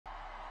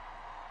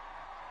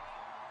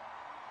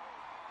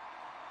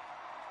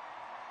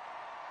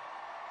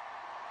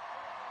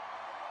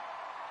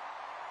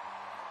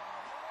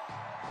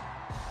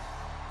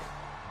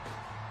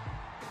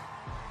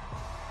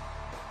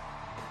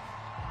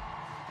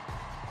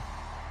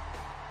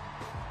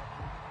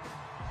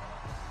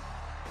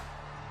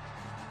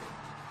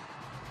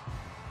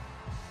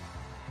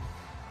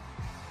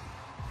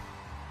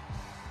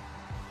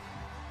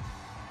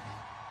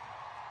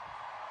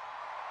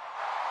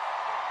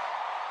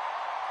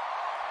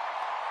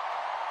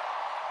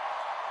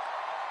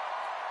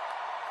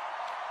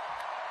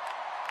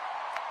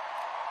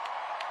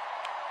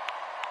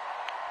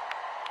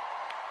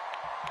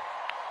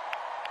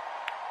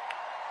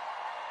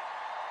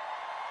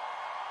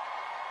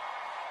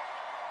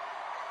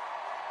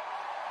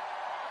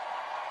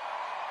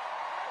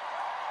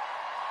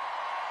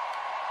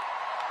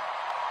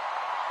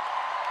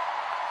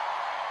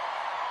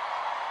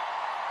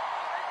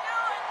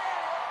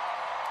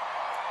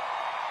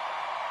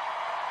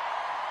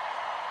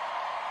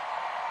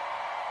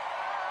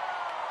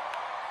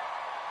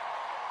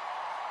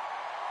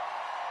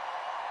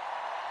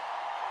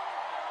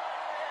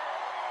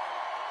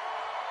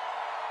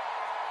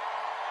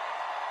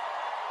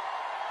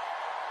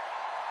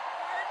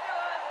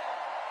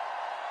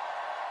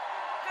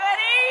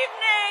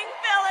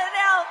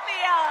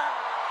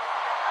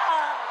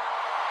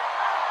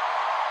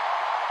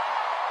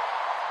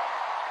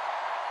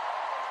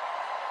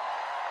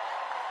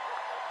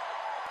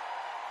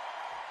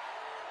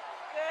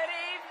Good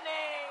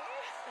evening.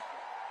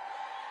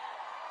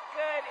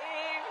 Good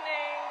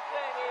evening.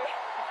 Good evening.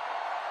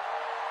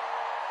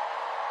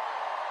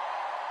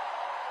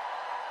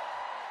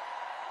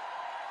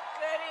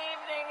 Good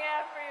evening,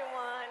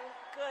 everyone.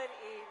 Good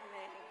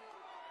evening.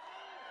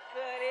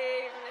 Good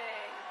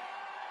evening.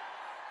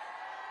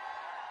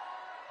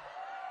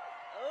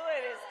 Oh,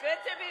 it is good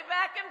to be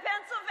back in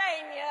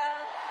Pennsylvania.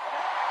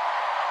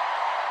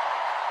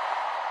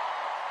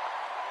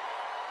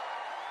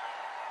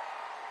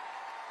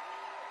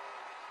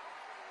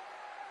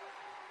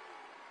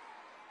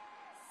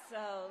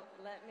 So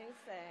let me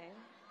say,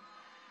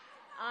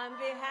 on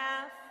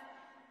behalf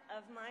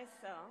of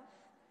myself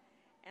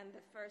and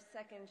the first,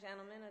 second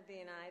gentleman of the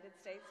United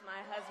States,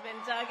 my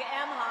husband, Doug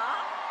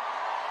Emhoff,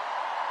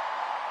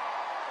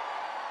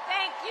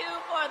 thank you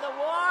for the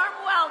warm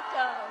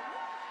welcome.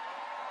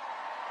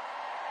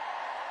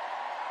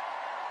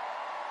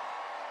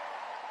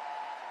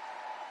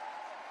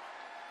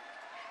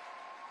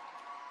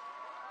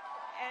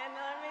 And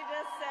let me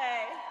just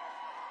say,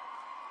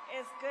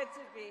 it's good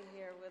to be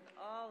here with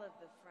all of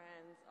the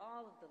friends,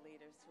 all of the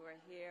leaders who are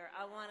here.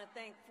 I want to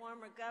thank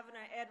former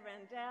Governor Ed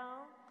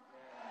Rendell,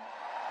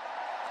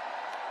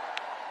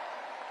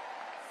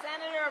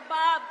 Senator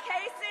Bob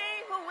Casey,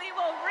 who we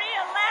will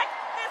re-elect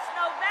this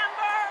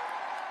November,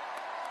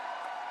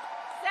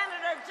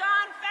 Senator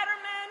John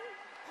Fetterman,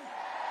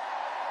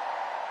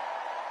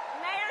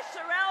 Mayor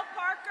Sherelle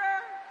Parker,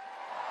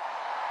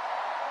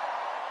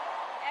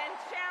 and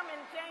Chairman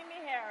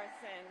Jamie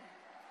Harrison.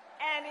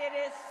 And it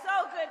is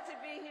so good to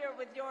be here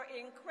with your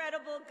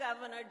incredible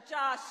Governor,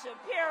 Josh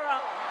Shapiro.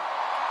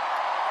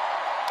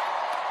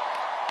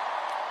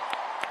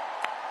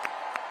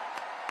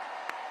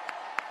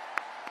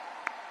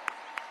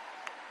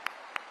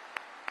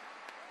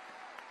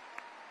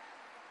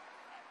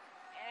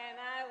 And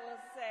I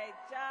will say,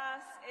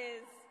 Josh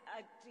is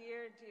a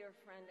dear, dear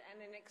friend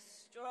and an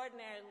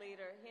extraordinary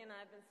leader. He and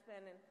I have been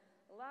spending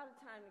a lot of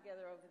time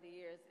together over the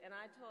years. And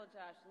I told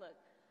Josh, look,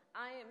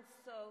 I am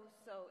so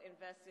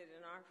invested in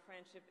our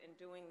friendship in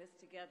doing this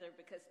together,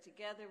 because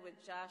together with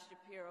Josh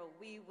Shapiro,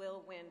 we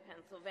will win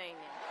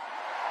Pennsylvania.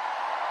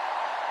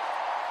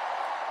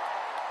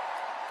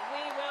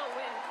 We will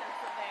win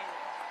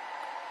Pennsylvania.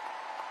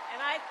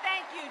 And I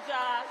thank you,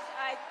 Josh.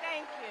 I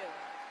thank you.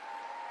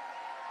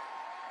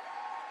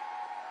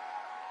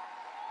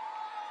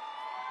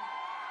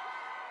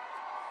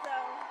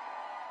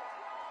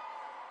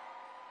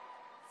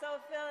 So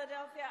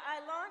Philadelphia,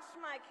 I launched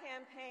my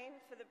campaign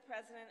for the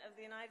President of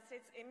the United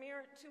States a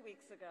mere 2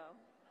 weeks ago.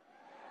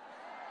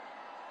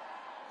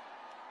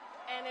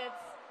 And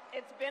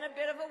it's been a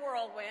bit of a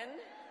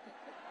whirlwind.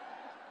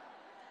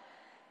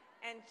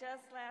 And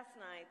just last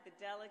night, the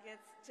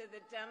delegates to the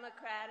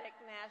Democratic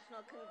National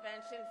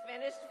Convention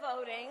finished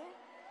voting.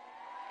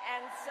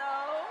 And so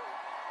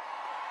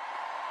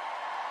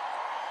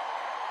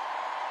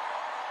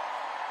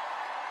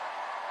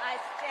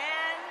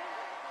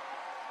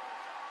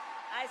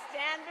I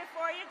stand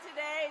before you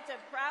today to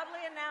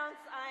proudly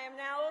announce I am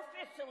now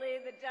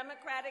officially the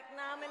Democratic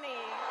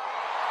nominee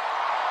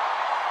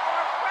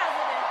for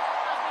President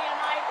of the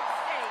United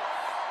States.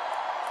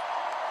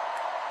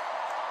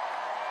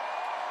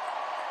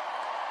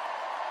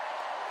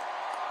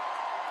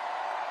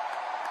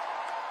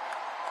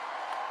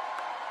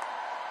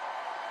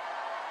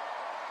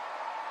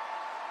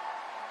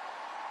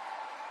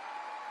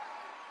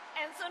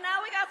 And so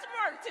now we got some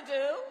work to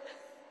do.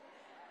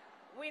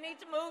 We need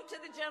to move to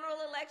the general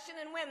election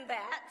and win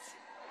that.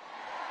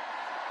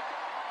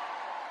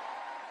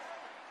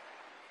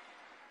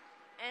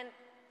 And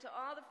to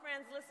all the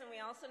friends, listen, we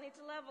also need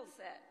to level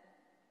set.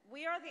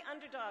 We are the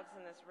underdogs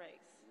in this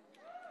race.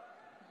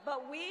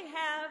 But we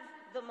have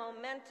the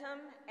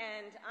momentum,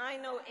 and I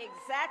know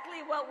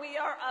exactly what we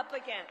are up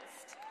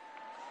against.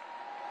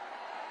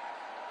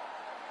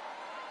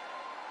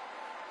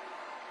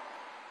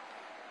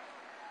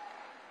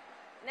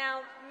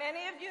 Now,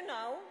 many of you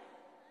know,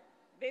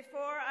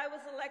 before I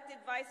was elected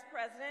vice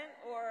president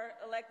or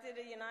elected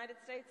a United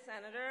States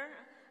senator,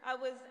 I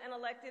was an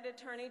elected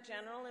attorney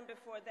general, and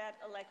before that,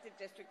 elected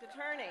district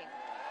attorney.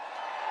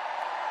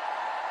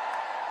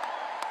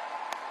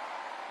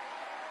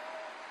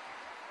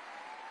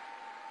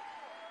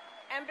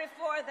 And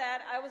before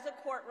that, I was a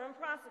courtroom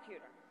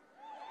prosecutor.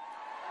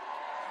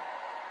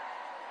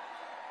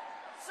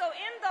 So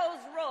in those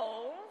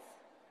roles,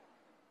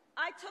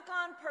 I took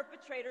on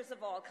perpetrators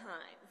of all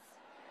kinds.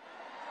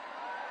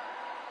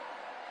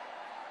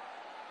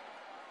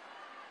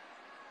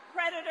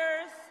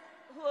 Predators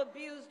who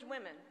abused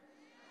women.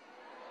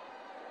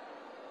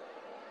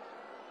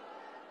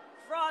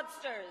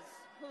 Fraudsters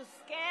who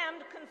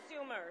scammed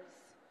consumers.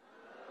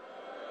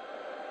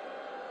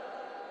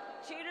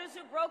 Cheaters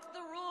who broke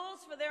the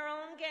rules for their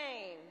own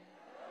gain.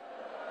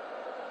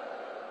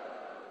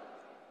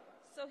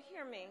 So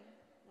hear me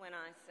when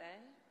I say,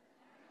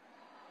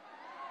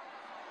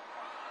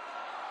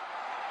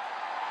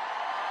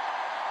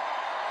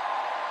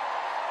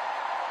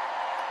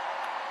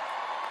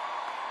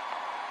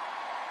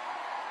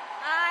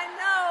 I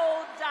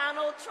know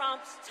Donald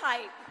Trump's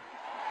type.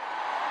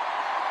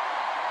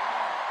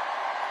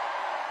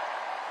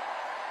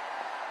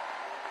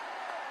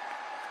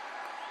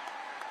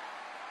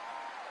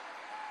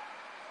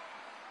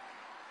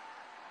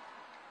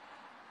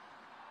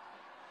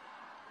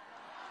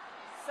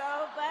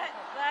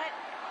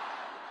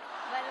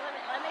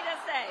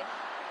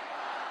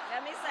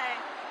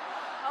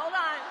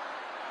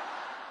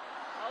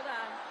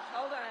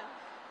 hold on.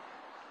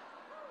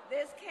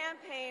 This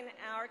campaign,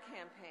 our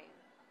campaign,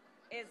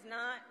 is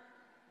not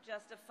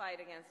just a fight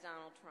against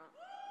Donald Trump.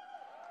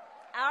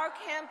 Our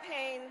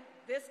campaign,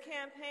 this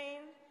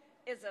campaign,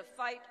 is a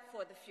fight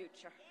for the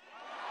future.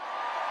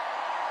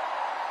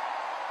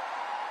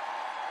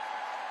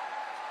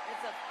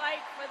 It's a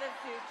fight for the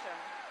future.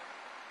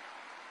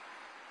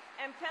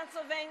 In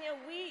Pennsylvania,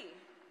 we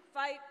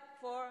fight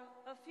for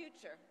a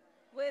future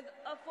with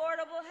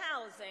affordable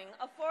housing,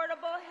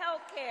 affordable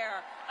health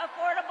care,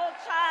 affordable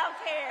child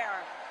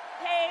care,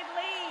 paid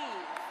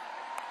leave.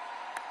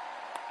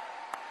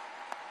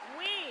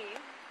 We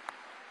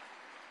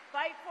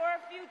fight for a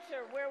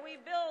future where we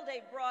build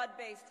a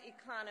broad-based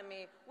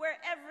economy, where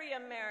every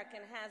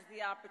American has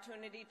the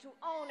opportunity to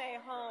own a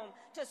home,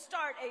 to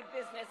start a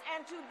business,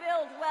 and to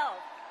build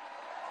wealth.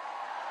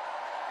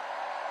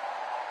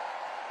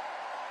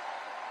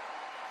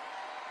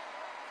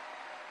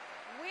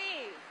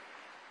 We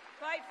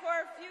fight for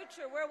a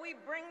future where we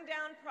bring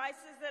down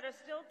prices that are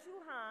still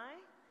too high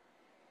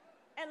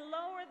and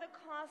lower the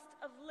cost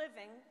of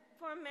living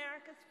for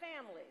America's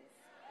families,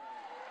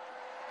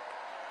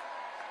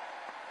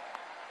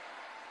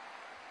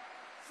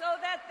 so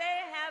that they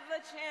have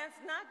a chance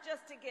not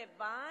just to get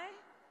by,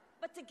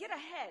 but to get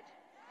ahead.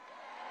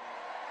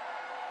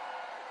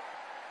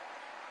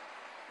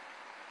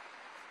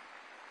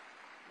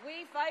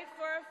 We fight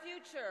for a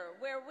future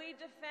where we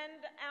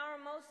defend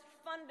our most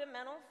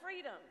fundamental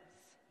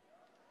freedoms: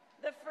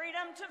 the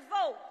freedom to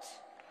vote,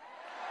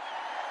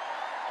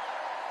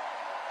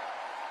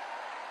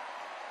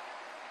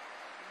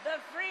 the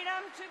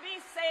freedom to be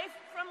safe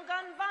from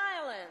gun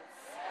violence,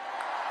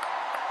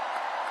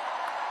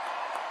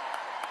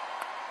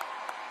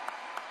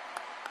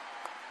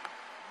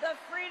 the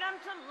freedom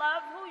to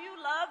love who you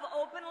love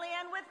openly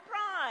and with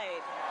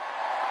pride,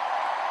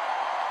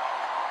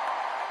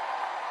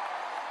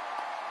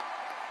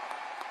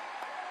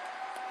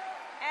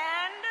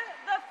 and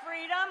the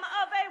freedom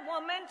of a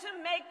woman to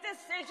make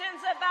decisions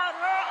about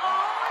her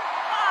own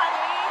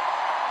body,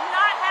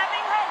 not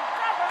having her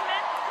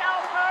government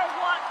tell her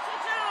what to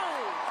do.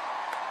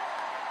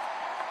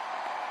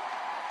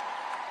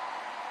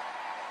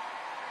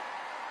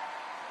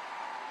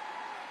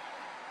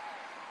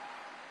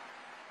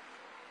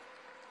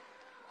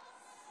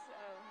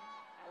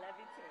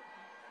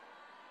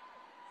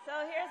 So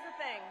here's the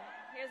thing.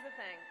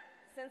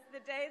 Since the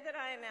day that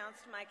I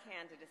announced my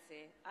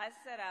candidacy, I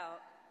set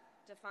out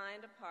to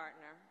find a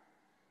partner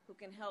who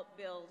can help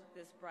build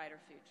this brighter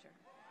future.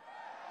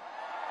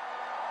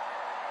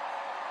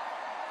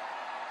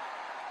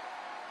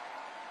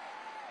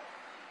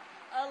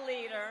 A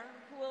leader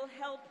who will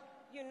help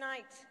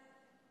unite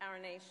our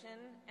nation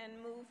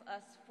and move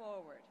us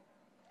forward.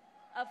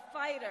 A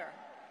fighter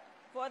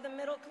for the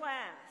middle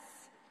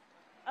class.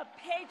 A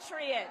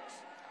patriot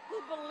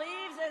who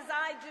believes, as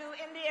I do,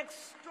 in the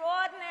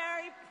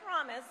extraordinary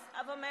promise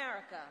of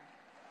America.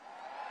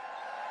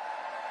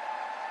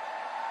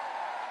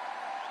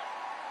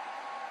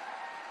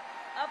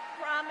 A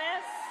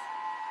promise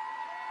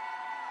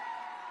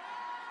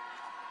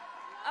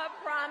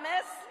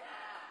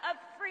of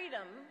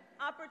freedom,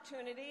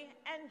 opportunity,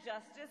 and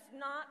justice,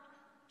 not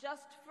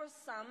just for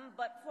some,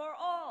 but for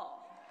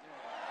all.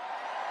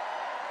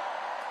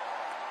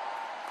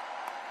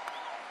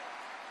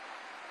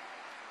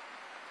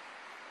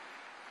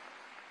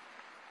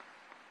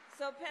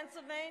 So,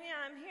 Pennsylvania,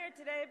 I'm here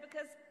today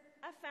because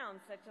I found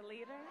such a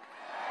leader.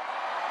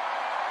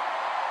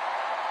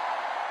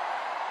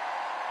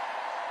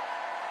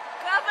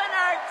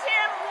 Governor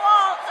Tim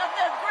Walz of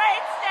the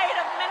great state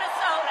of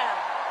Minnesota.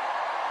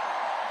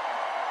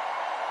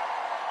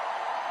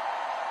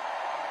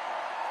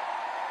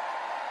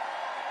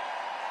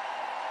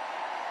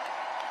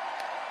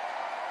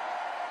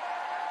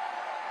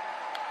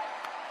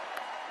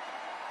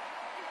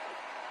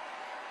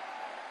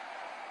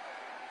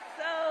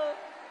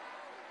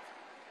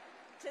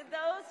 To those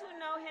who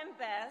know him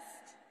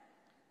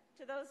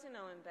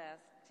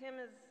best, Tim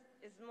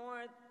is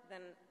more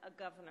than a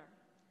governor.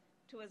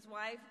 To his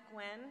wife,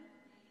 Gwen,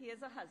 he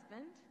is a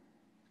husband.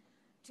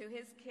 To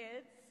his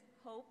kids,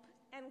 Hope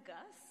and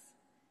Gus,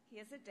 he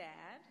is a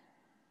dad.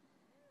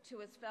 To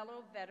his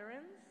fellow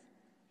veterans,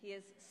 he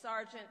is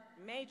Sergeant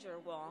Major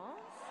Walz.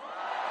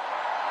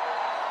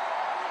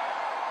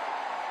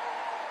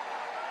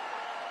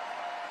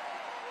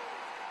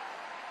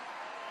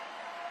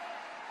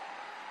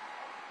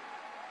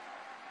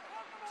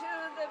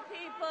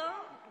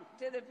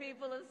 To the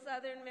people of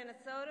southern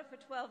Minnesota, for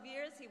 12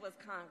 years, he was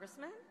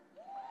congressman.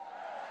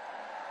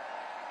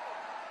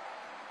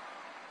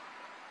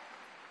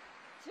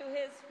 To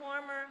his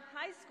former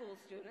high school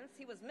students,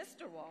 he was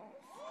Mr.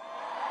 Walz.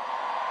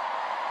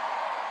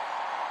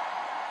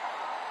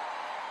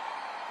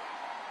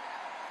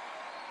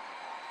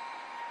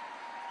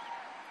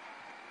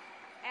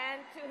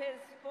 And to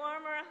his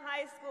former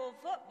high school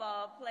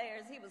football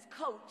players, he was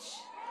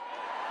Coach.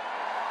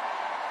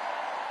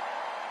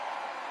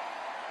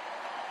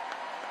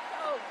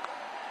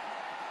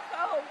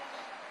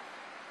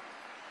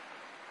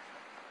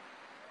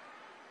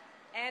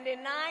 And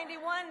in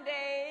 91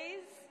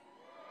 days,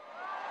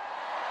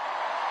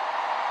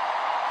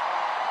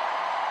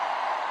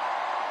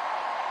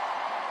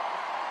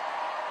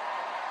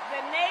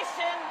 the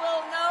nation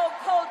will know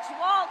Coach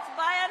Walz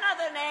by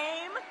another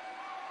name,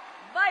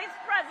 Vice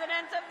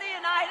President of the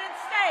United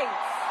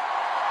States.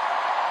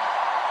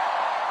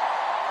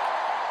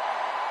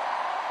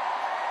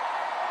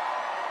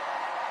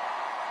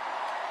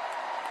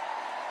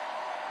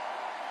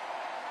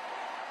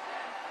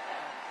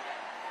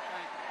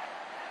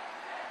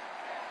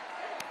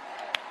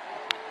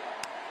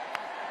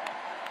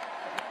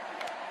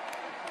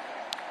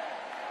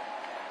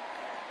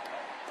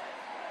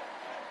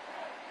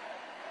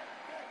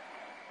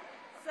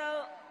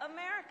 So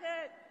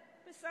America,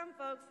 for some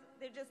folks,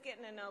 they're just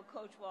getting to know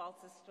Coach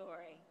Walz's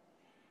story.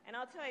 And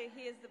I'll tell you,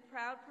 he is the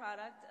proud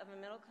product of a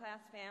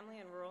middle-class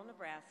family in rural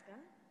Nebraska.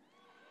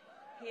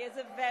 He is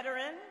a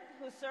veteran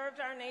who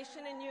served our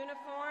nation in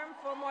uniform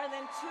for more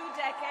than 2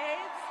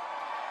 decades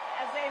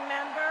as a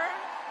member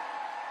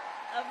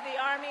of the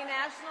Army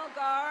National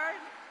Guard,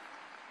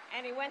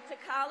 and he went to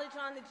college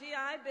on the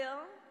GI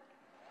Bill.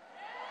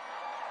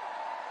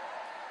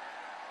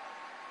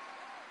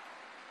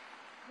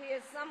 He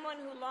is someone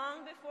who,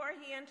 long before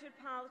he entered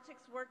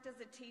politics, worked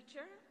as a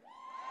teacher.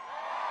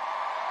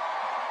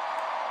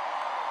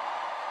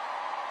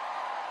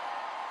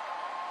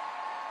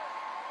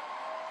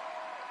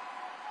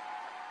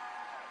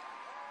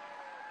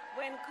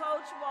 When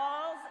Coach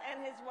Walz and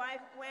his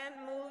wife Gwen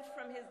moved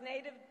from his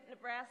native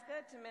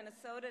Nebraska to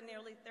Minnesota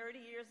nearly 30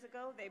 years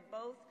ago, they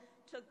both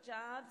took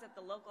jobs at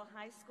the local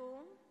high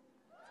school.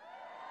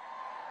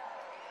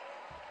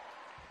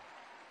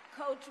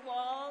 Coach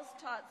Walz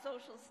taught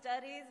social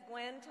studies,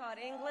 Gwen taught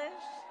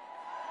English.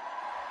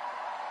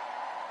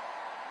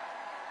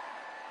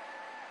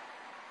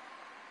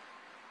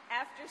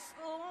 After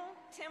school,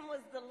 Tim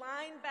was the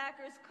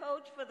linebackers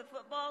coach for the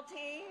football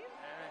team.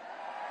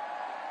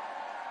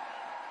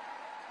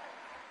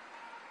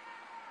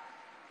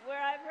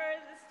 Where I've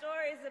heard the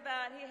stories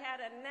about he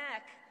had a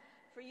knack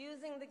for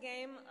using the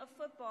game of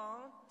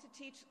football to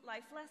teach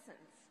life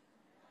lessons.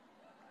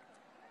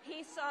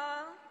 He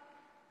saw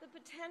the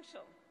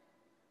potential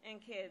in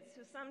kids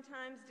who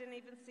sometimes didn't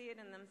even see it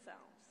in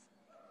themselves.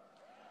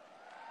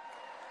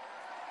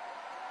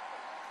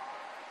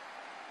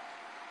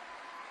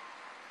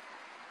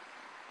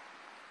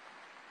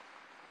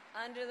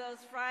 Under those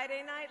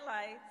Friday night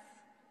lights,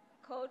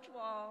 Coach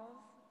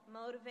Walz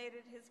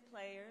motivated his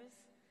players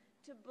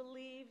to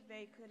believe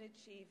they could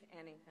achieve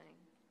anything.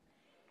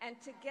 And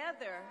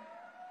together,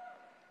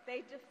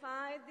 they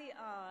defied the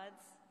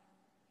odds,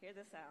 hear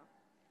this out,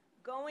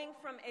 going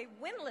from a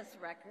winless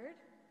record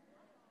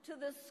to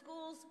the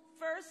school's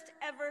first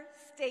ever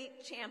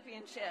state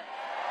championship.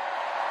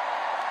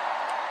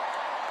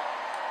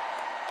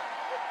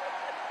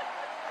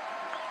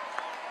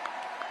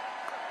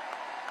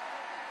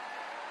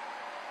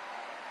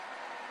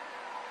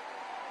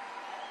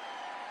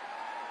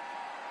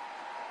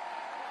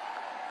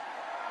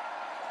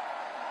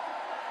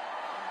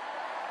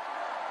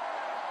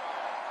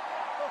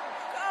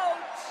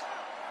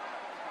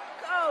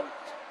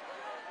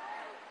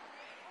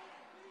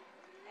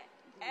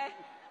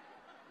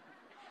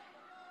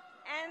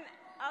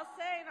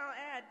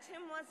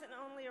 Tim wasn't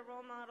only a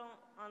role model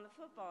on the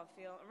football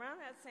field.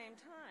 Around that same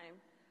time,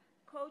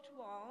 Coach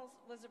Walz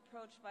was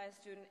approached by a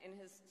student in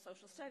his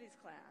social studies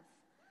class.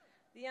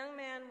 The young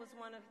man was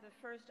one of the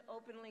first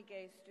openly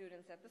gay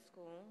students at the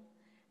school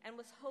and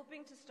was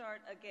hoping to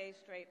start a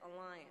gay-straight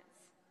alliance.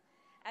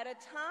 At a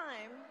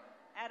time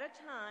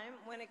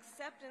when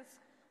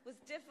acceptance was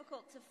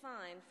difficult to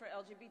find for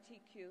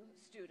LGBTQ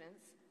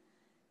students,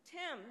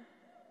 Tim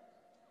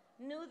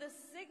knew the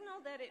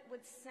signal that it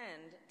would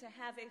send to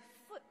have a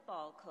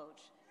football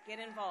coach get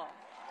involved.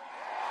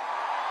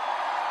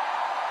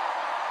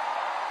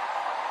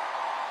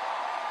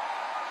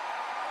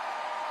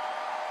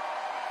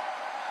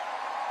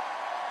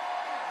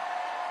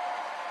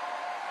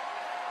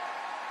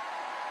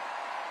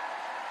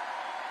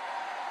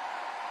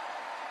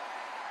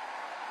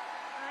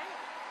 Right?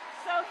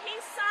 So he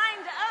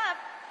signed up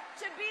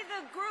to be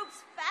the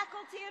group's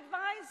faculty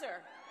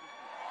advisor.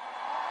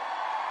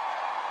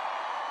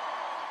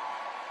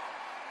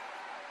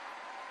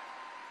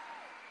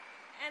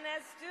 And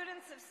as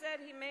students have said,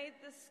 he made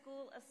the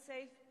school a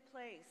safe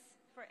place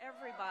for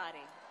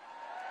everybody.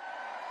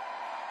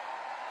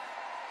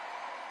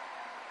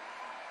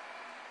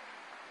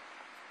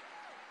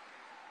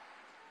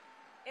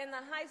 In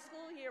the high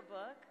school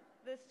yearbook,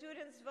 the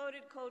students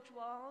voted Coach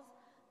Walz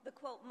the,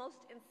 quote,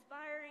 most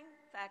inspiring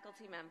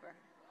faculty member.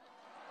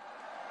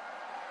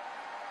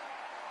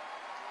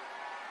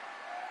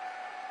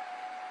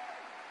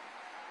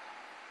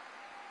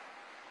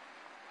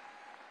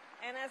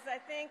 And as I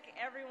think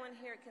everyone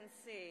here can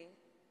see,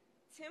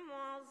 Tim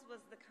Walz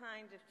was the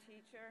kind of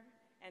teacher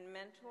and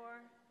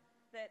mentor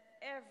that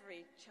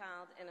every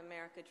child in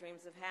America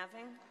dreams of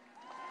having,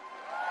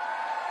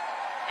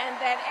 and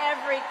that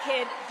every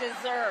kid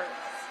deserves.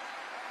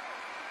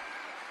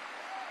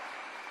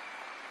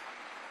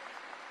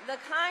 The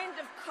kind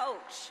of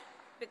coach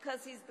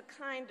because he's the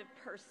kind of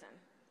person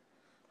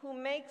who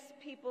makes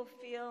people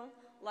feel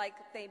like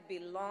they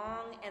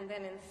belong and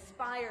then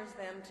inspires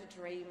them to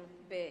dream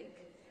big.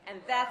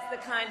 And that's the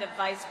kind of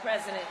vice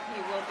president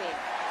he will be.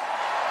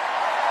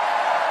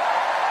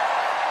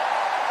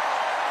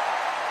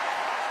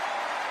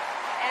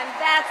 And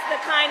that's the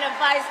kind of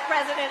vice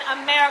president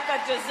America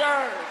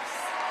deserves.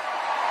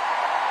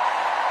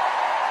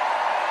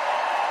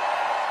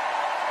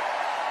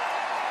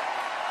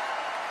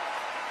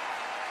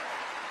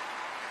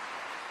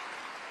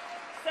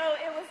 So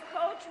it was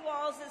Coach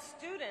Walz's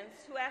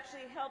students who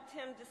actually helped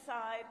him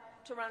decide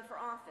to run for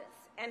office.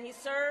 And he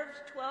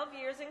served 12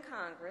 years in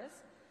Congress,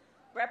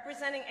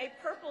 representing a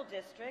purple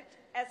district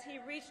as he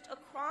reached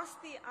across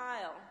the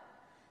aisle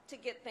to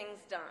get things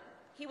done.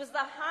 He was the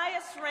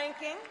highest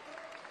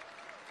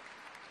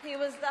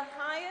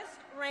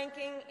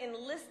ranking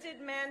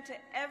enlisted man to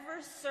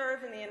ever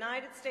serve in the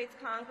United States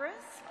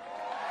Congress.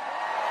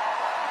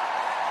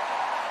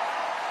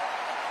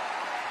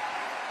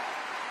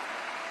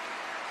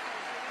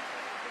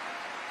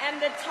 And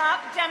the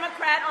top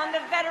Democrat on the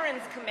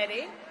Veterans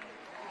Committee.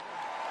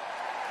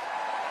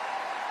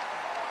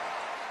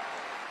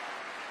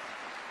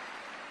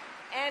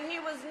 And he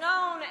was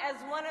known as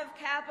one of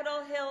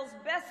Capitol Hill's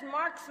best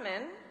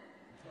marksmen,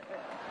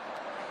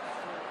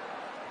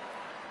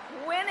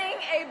 winning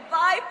a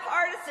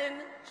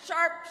bipartisan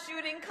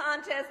sharpshooting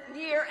contest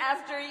year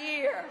after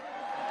year.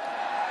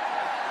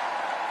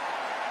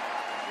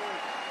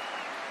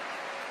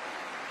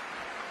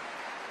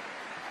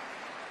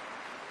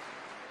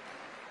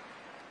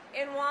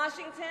 In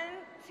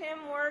Washington,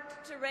 Tim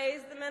worked to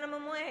raise the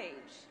minimum wage,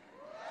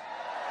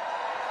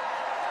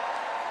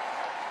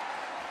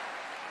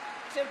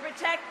 to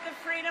protect the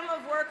freedom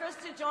of workers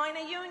to join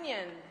a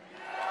union,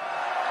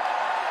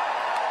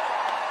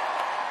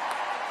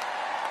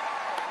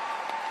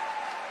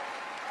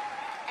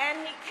 and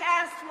he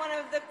cast one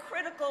of the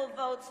critical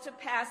votes to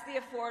pass the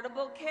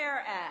Affordable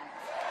Care Act.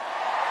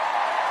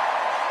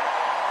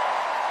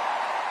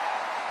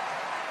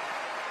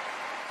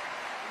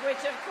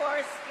 Which, of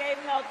course, gave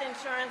health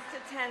insurance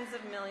to tens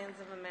of millions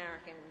of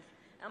Americans.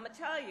 I'm going to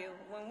tell you,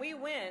 when we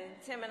win,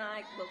 Tim and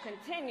I will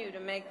continue to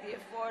make the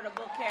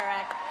Affordable Care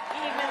Act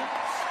even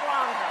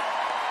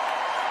stronger.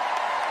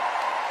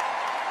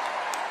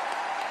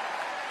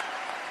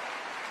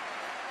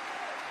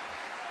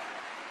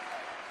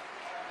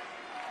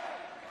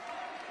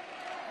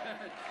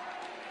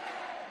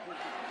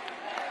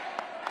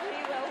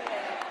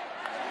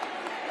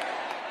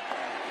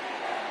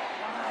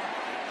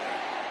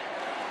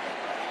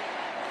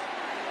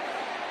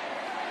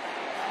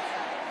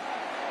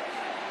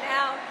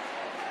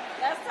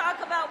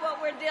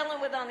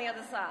 Dealing with on the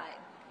other side.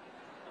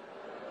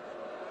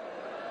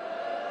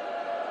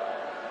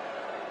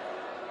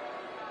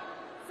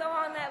 So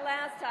on that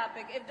last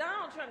topic, if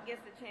Donald Trump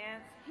gets the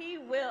chance, he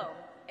will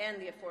end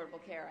the Affordable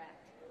Care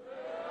Act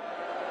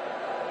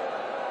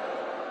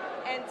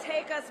and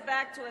take us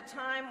back to a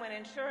time when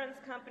insurance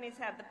companies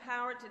had the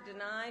power to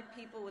deny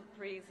people with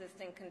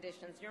pre-existing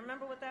conditions. You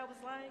remember what that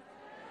was like?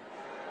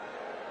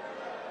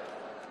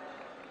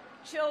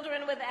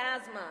 Children with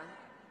asthma,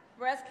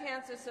 breast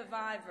cancer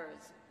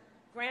survivors,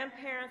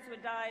 grandparents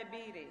with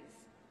diabetes.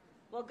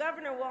 Well,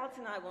 Governor Walz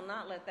and I will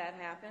not let that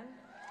happen.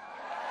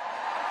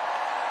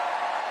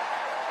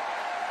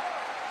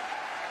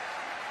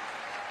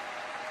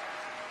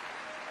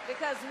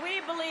 Because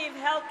we believe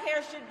health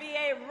care should be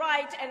a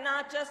right and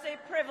not just a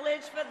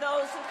privilege for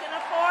those who can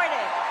afford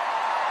it.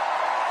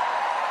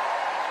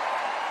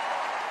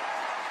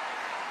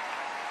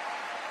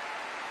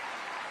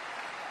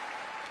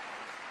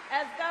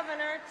 As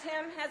governor,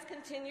 Tim has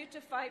continued to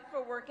fight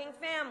for working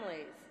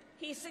families.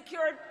 He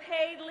secured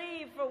paid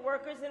leave for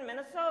workers in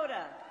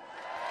Minnesota.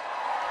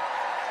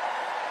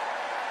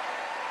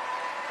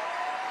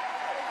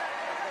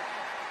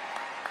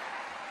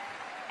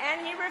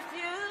 And he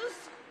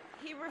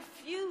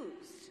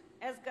refused,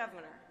 as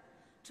governor,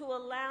 to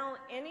allow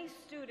any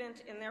student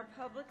in their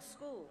public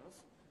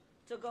schools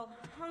to go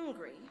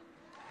hungry.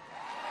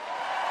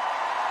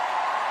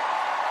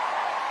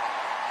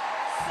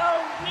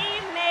 So he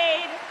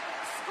made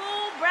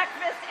school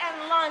breakfast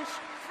and lunch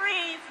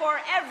free for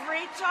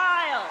every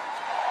child.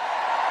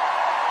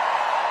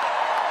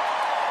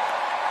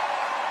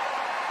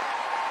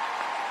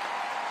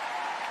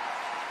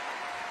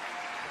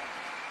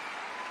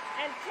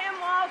 And Tim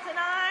Walz and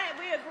I,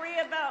 we agree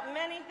about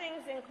many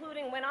things,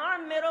 including when our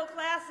middle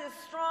class is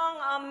strong,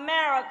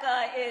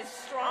 America is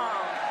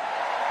strong.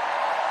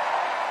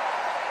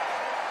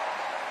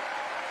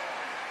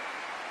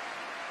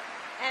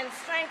 And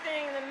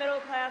strengthening the middle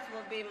class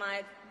will be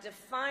my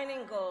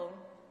defining goal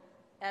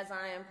as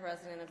I am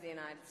President of the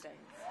United States.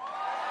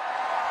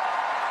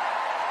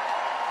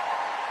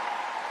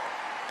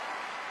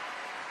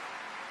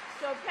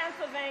 So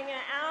Pennsylvania,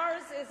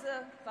 ours is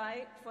a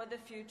fight for the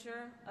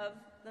future of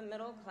the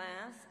middle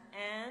class,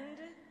 and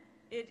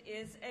it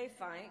is a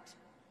fight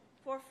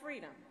for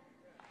freedom.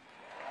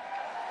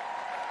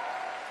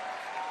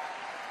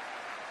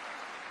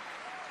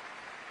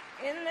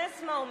 In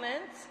this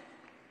moment,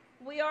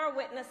 we are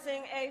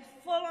witnessing a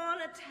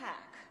full-on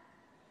attack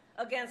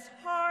against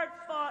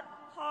hard-fought,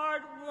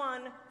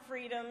 hard-won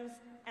freedoms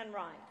and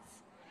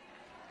rights.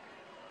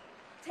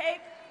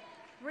 Take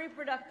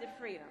reproductive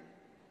freedom.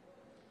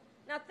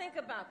 Now think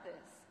about this.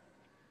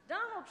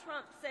 Donald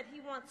Trump said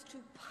he wants to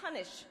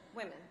punish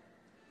women.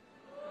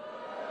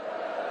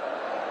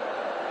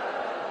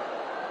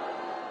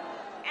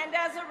 And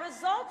as a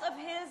result of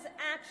his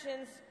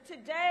actions,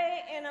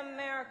 today in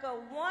America,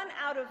 1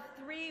 out of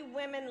 3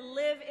 women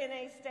live in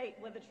a state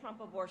with a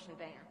Trump abortion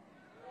ban.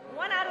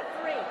 1 out of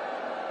 3.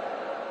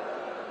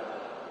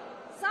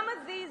 Some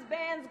of these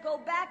bans go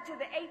back to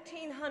the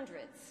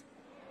 1800s,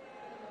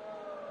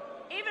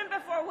 even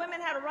before women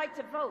had a right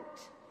to vote.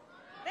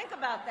 Think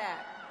about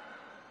that.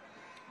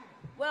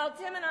 Well,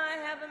 Tim and I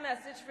have a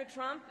message for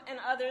Trump and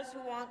others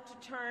who want to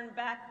turn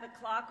back the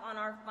clock on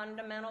our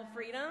fundamental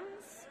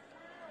freedoms.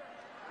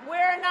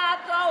 We're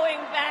not going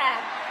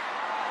back.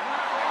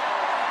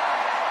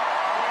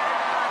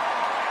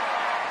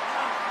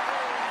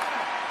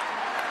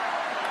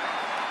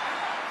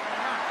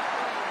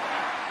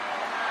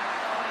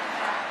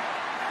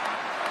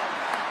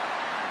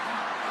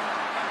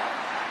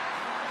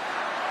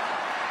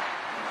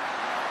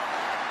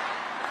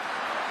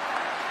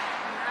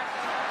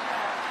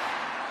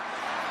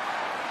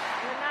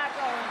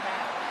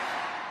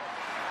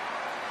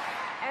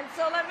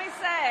 So let me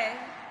say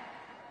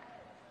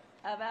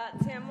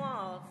about Tim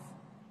Walz,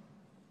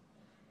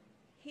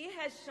 he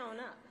has shown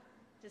up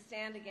to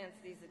stand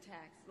against these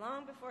attacks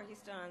long before he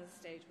stood on the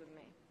stage with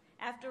me.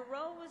 After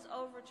Roe was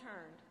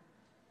overturned,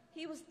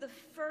 he was the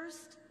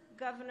first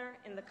governor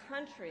in the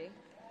country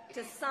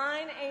to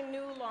sign a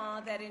new law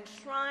that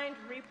enshrined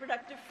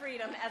reproductive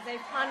freedom as a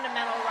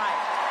fundamental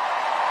right.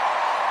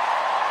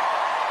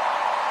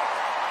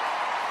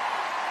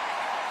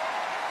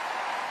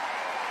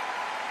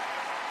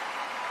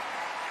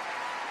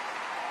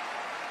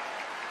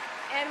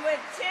 And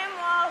with Tim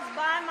Walz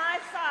by my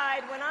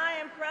side when I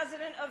am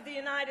President of the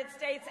United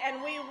States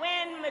and we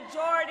win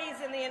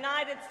majorities in the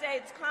United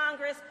States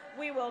Congress,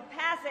 we will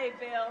pass a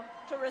bill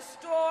to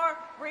restore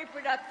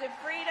reproductive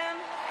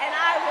freedom, and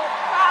I will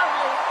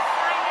proudly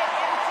sign it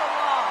into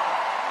law.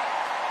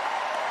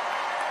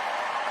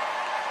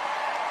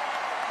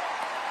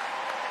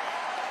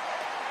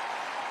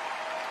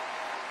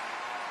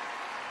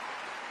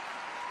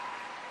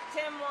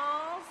 Tim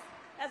Walz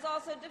has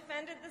also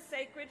defended the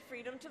sacred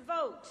freedom to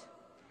vote.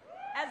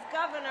 As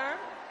governor,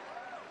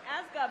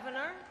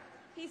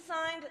 he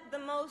signed the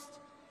most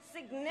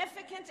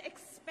significant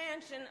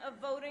expansion of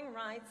voting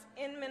rights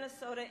in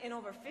Minnesota in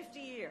over 50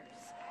 years.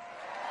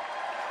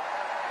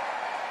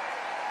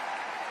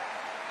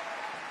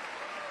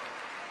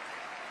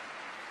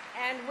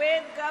 And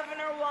with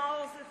Governor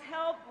Walz's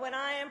help, when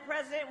I am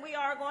president, we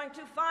are going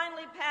to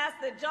finally pass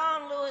the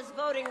John Lewis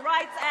Voting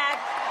Rights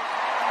Act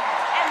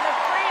and the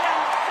Freedom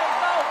to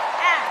Vote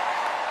Act.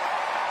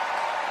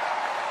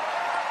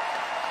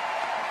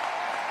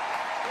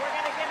 We're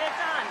going to get it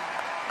done.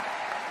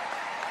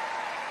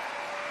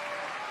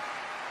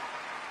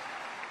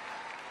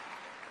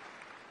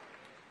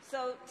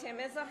 So Tim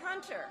is a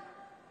hunter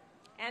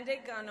and a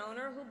gun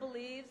owner who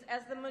believes,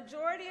 as the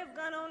majority of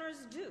gun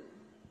owners do,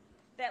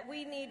 that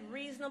we need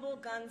reasonable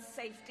gun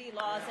safety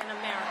laws in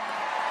America.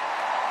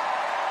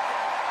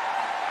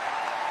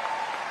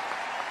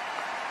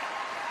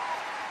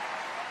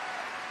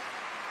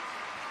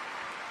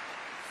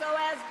 So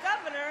as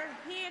governor,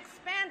 he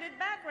expanded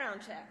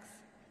background checks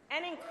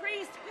and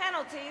increased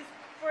penalties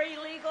for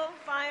illegal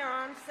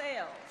firearm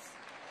sales.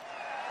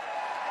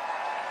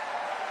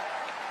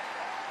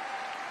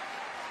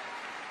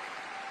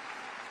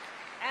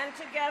 And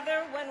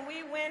together, when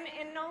we win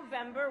in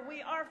November,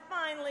 we are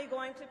finally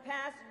going to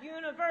pass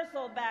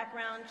universal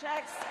background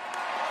checks,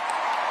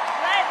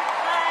 red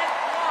flag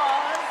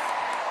laws,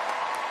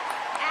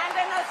 and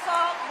an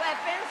assault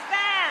weapons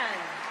ban.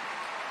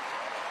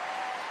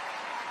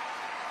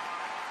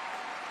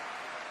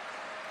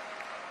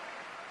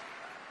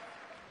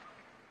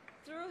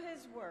 Through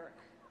his work,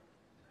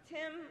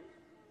 Tim,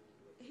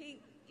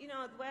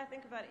 the way I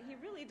think about it, he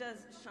really does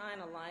shine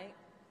a light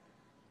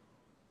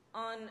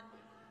on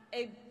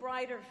a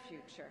brighter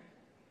future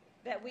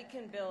that we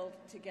can build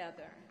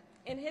together.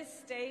 In his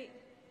state,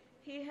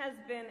 he has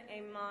been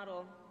a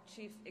model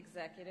chief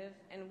executive,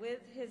 and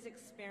with his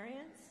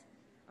experience,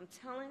 I'm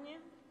telling you,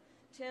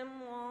 Tim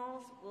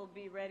Walz will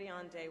be ready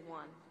on day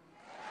one.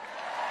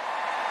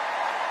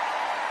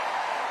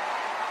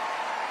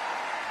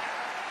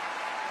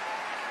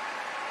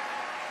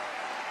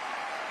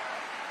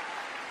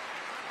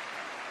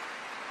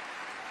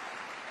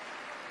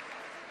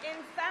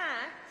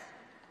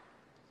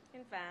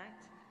 In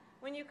fact,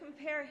 when you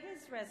compare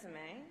his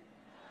resume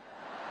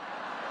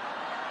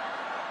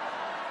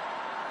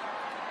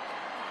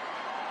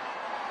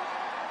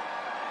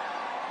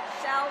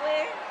shall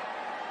we,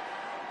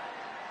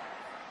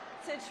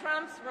 to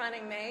Trump's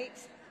running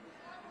mate,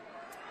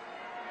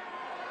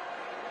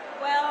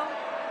 well,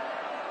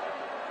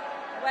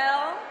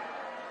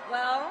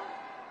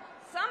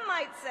 some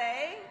might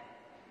say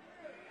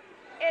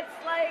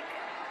it's like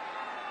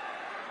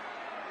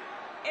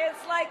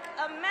It's like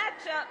a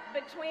matchup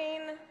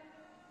between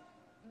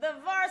the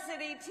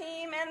varsity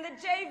team and the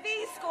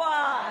JV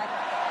squad.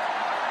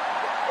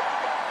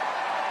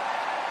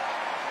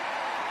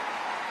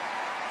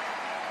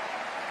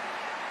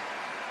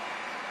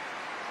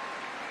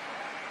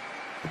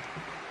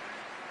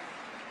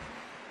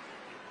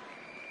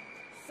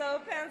 So,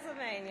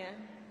 Pennsylvania,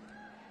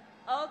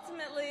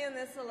 ultimately in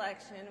this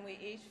election, we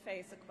each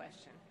face a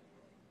question.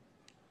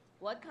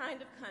 What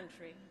kind of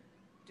country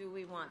do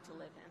we want to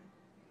live in?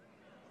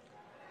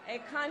 A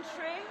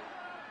country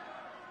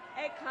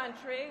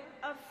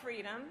of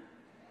freedom,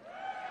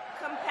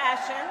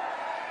 compassion,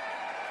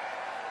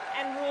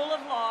 and rule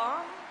of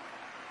law,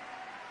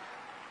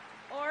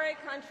 or a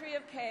country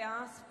of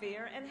chaos,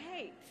 fear, and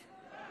hate?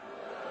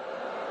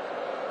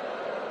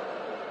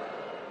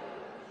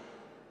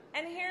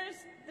 And here's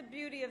the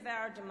beauty of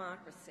our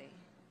democracy.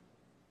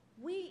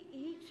 We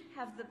each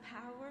have the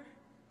power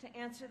to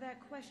answer that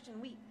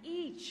question. We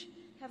each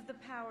have the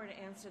power to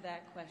answer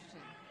that question.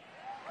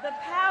 The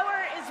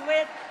power is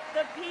with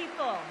the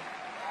people.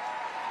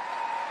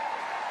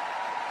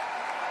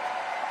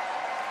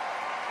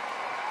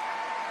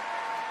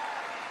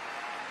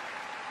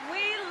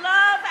 We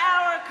love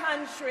our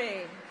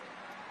country,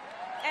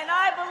 and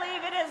I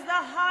believe it is the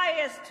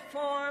highest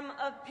form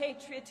of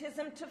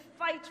patriotism to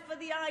fight for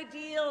the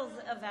ideals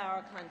of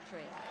our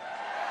country.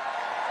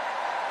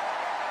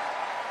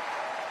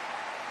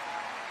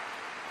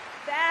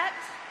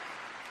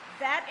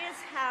 That is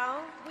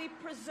how we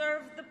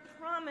preserve the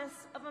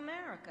promise of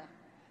America.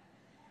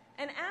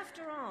 And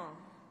after all,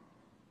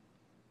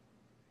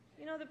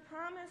 you know, the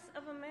promise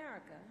of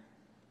America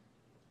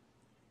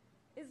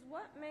is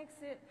what makes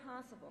it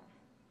possible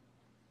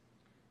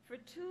for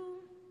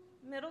two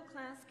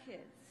middle-class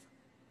kids,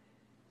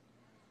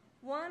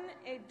 one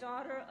a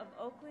daughter of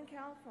Oakland,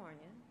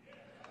 California,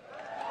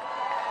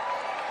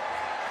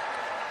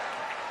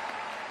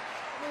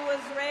 who was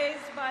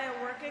raised by a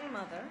working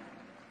mother,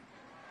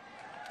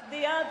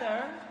 the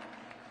other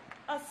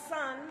a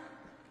son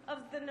of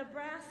the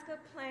Nebraska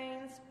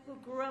plains who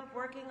grew up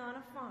working on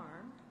a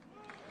farm,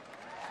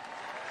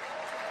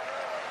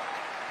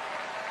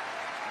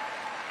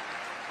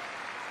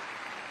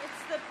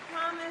 it's the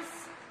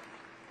promise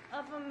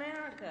of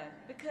America,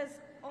 because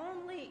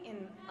only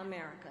in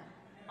America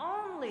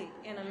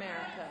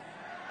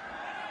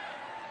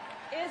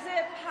is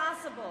it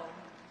possible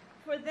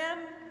for them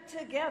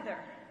together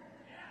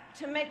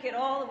to make it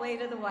all the way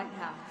to the White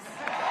House.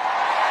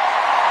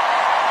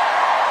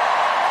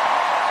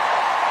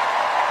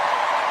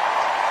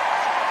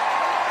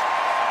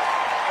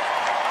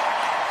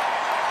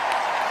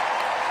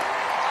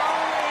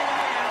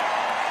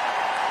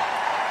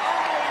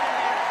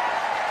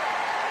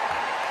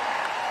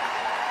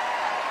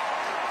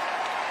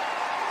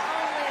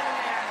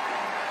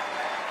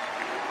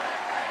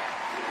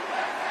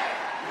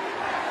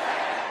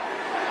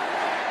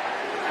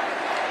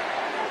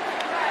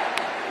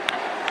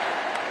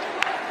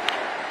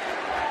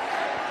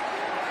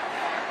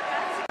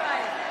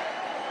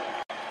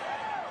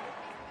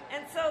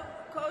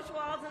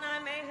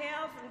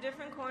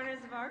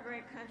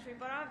 Country,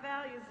 but our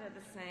values are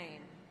the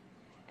same.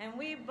 And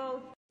we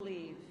both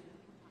believe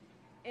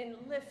in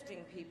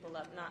lifting people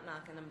up, not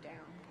knocking them down.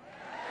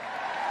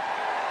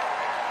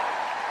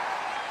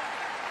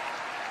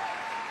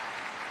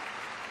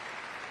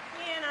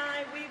 He and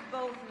I, we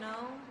both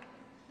know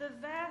the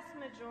vast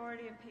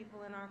majority of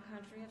people in our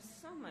country have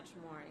so much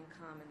more in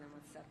common than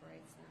what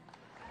separates them.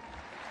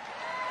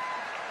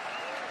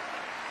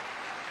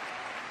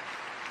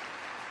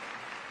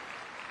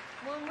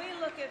 When we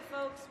look at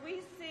folks,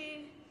 we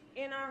see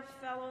in our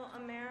fellow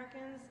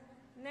Americans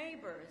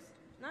neighbors,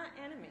 not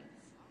enemies.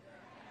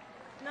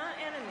 Not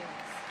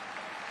enemies.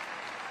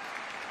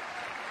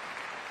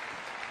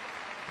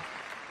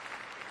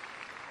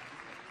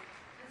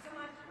 And so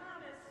my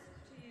promise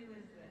to you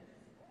is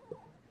this.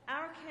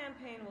 Our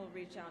campaign will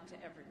reach out to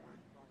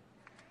everyone,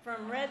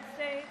 from red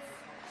states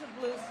to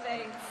blue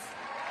states,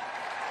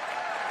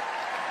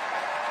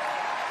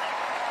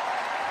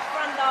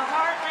 from the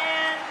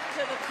heartland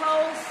to the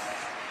coast,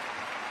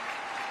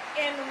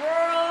 in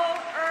rural,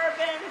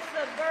 urban,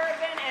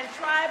 suburban, and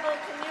tribal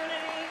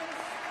communities.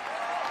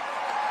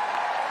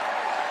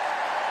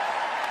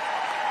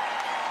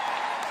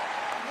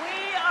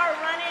 We are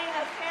running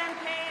a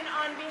campaign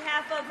on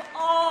behalf of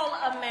all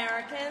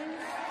Americans.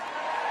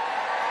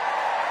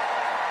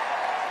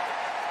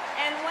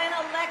 And when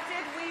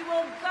elected, we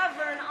will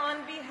govern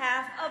on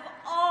behalf of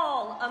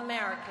all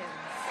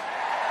Americans.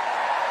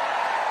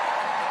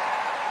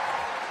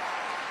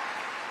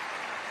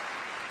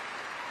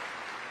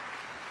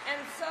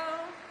 And so,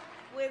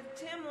 with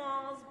Tim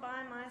Walz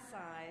by my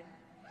side,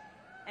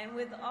 and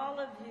with all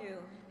of you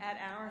at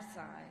our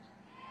side,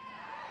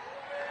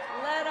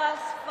 let us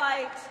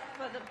fight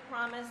for the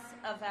promise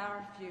of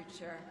our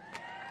future.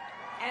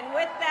 And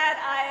with that,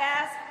 I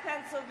ask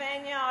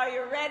Pennsylvania, are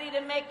you ready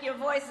to make your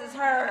voices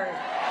heard?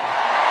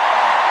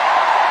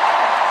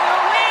 Do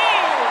we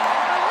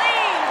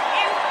believe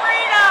in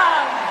freedom?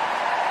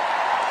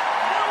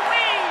 Do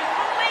we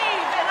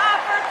believe in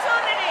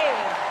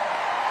opportunity?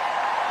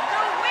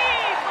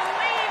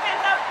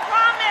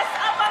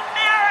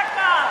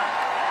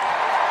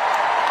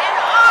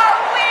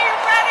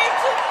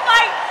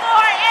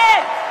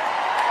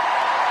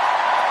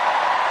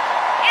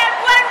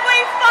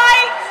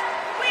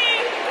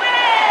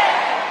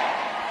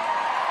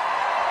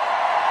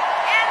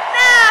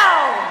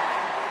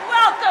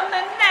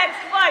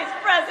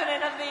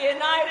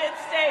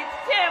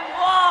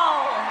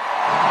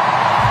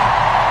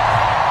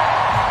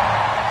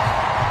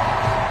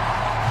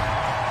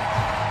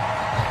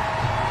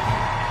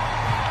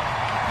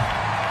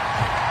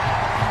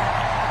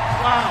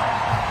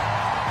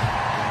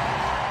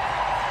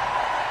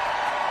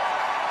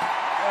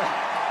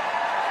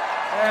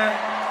 And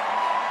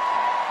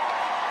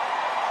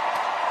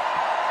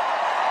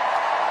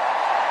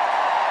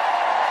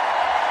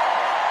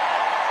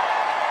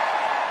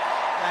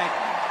thank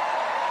you.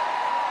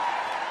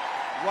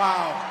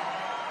 Wow.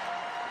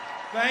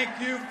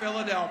 Thank you,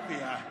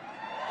 Philadelphia.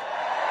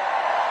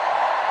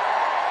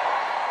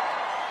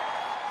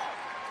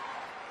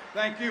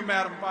 Thank you,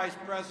 Madam Vice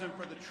President,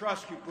 for the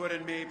trust you put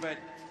in me, but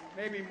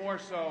maybe more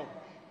so,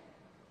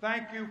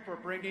 thank you for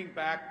bringing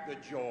back the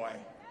joy.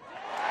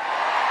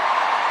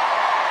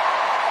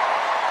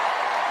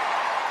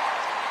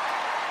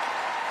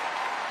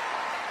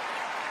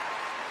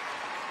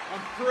 I'm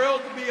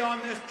thrilled to be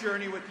on this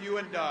journey with you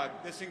and Doug,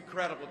 this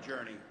incredible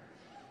journey.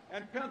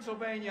 And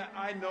Pennsylvania,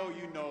 I know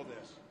you know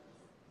this,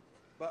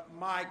 but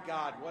my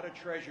God, what a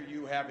treasure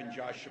you have in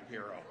Josh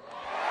Shapiro.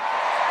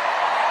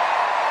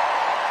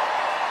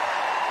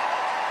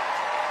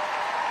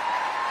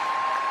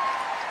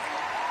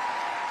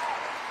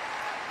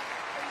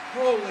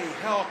 Holy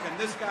hell, can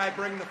this guy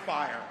bring the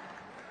fire?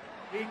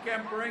 He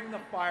can bring the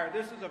fire.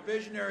 This is a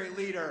visionary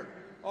leader.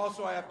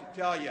 Also, I have to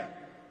tell you,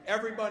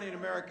 everybody in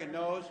America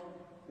knows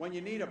when you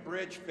need a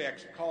bridge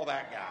fixed, call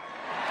that guy.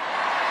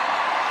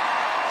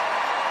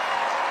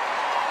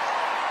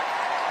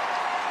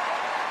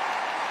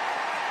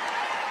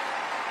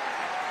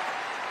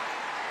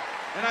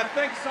 And I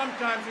think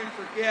sometimes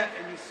we forget,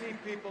 and you see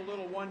people a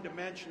little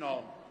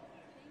one-dimensional,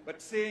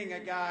 but seeing a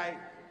guy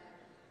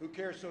who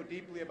cares so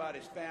deeply about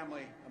his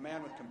family, a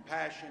man with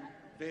compassion,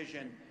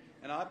 vision,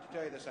 and I'll have to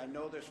tell you this, I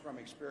know this from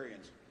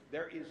experience.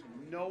 There is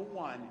no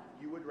one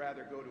you would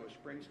rather go to a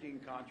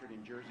Springsteen concert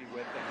in Jersey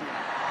with than him.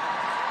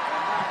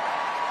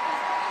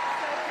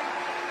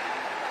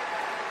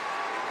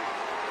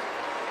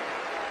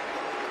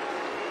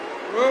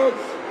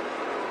 Roots!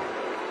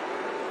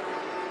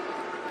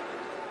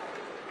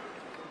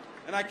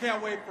 And I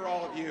can't wait for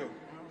all of you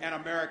and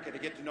America to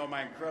get to know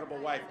my incredible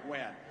wife,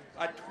 Gwen,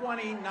 a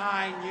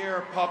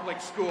 29-year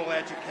public school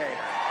educator.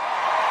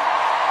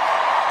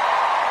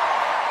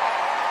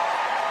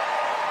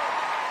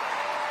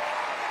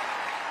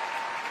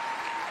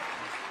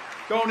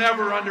 Don't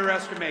ever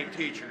underestimate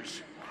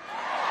teachers.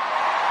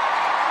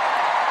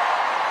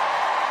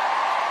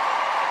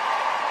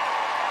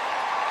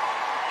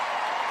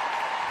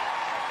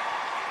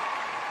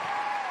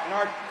 And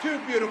our two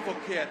beautiful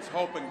kids,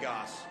 Hope and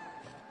Gus.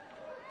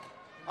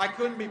 I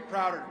couldn't be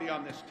prouder to be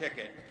on this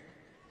ticket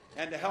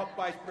and to help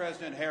Vice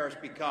President Harris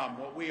become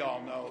what we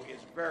all know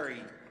is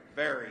very,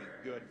 very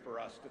good for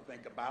us to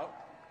think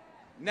about.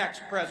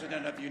 Next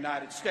President of the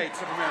United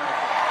States of America.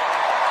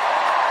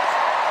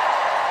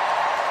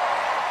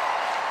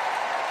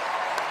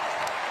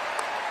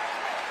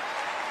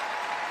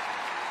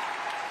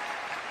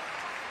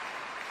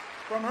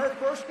 From her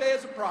first day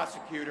as a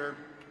prosecutor,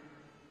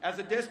 as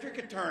a district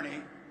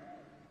attorney,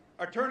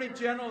 Attorney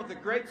General of the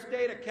great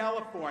state of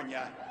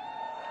California,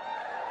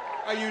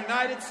 a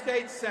United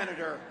States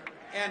Senator,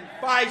 and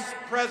Vice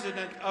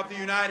President of the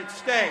United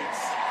States.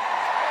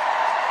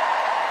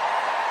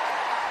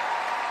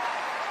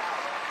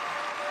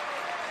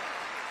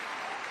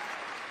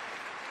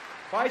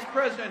 Vice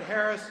President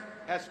Harris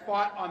has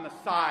fought on the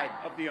side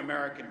of the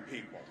American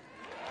people.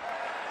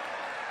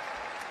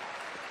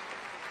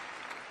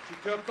 She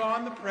took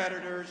on the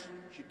predators,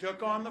 she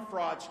took on the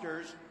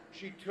fraudsters,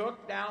 she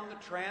took down the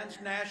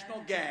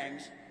transnational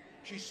gangs,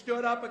 she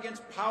stood up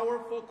against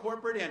powerful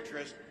corporate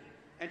interests,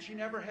 and she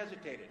never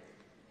hesitated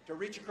to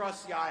reach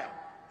across the aisle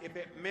if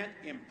it meant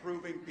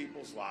improving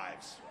people's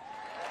lives.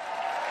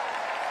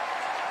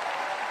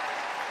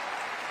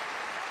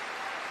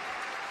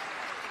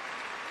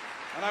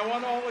 And I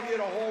want all of you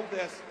to hold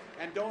this,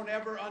 and don't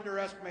ever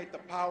underestimate the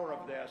power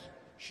of this.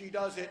 She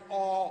does it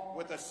all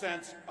with a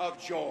sense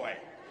of joy.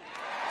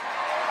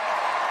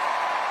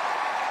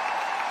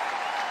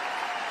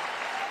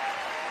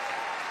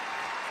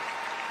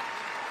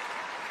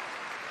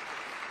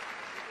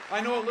 I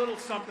know a little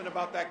something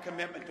about that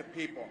commitment to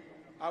people.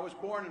 I was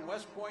born in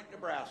West Point,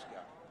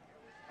 Nebraska.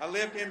 I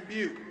lived in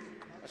Butte,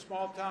 a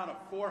small town of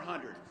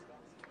 400,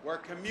 where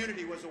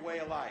community was a way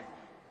of life.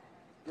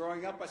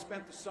 Growing up, I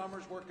spent the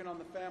summers working on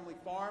the family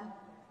farm.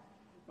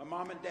 My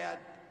mom and dad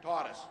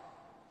taught us,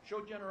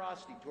 show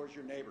generosity towards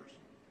your neighbors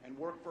and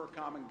work for a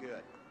common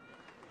good.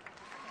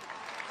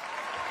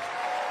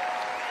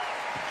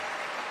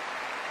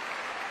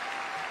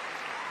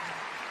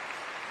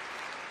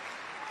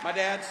 My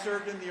dad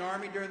served in the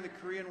Army during the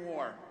Korean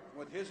War.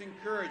 With his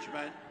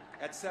encouragement,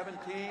 at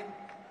 17,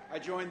 I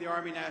joined the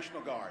Army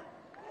National Guard.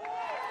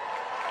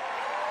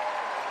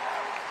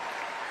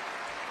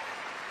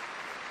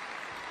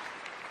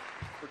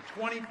 For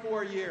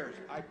 24 years,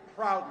 I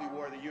proudly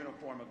wore the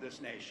uniform of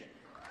this nation.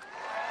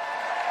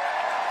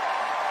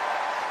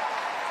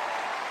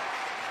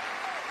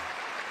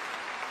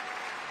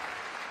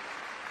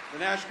 The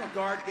National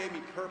Guard gave me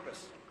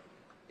purpose.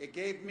 It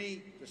gave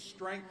me the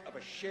strength of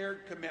a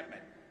shared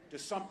commitment to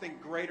something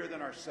greater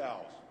than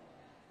ourselves.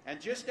 And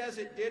just as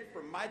it did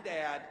for my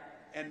dad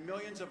and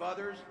millions of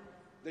others,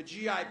 the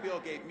GI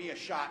Bill gave me a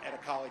shot at a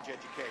college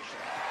education.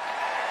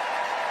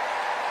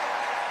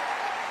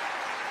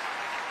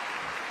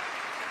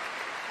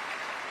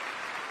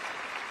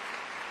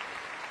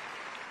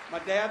 My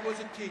dad was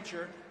a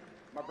teacher.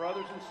 My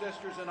brothers and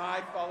sisters and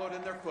I followed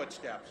in their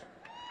footsteps.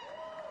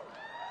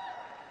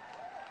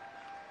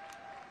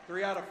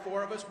 3 out of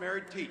 4 of us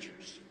married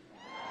teachers.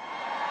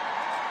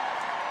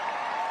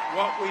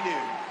 What we do.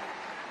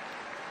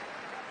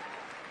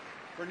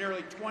 For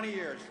nearly 20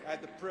 years, I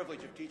had the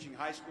privilege of teaching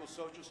high school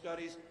social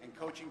studies and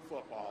coaching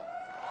football.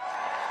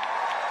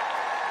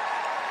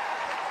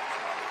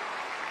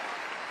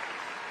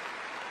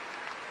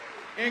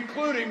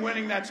 Including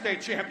winning that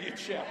state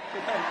championship.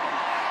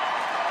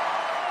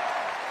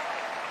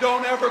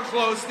 Don't ever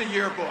close the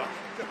yearbook.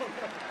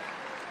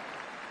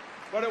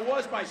 But it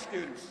was my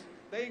students.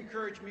 They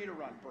encouraged me to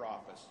run for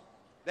office.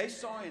 They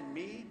saw in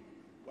me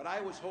what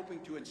I was hoping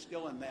to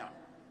instill in them,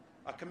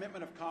 a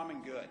commitment of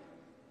common good,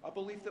 a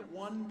belief that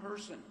one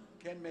person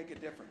can make a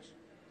difference.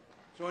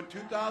 So in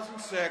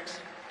 2006,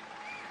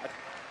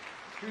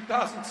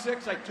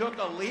 I took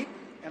a leap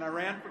and I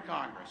ran for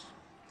Congress.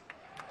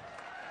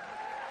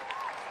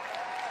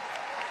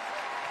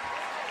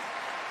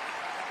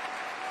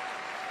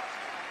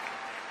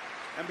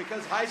 And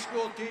because high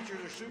school teachers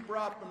are super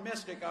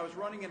optimistic, I was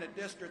running in a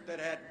district that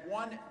had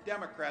 1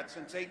 Democrat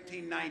since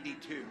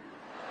 1892.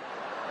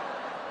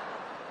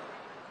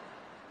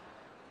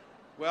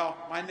 Well,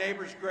 my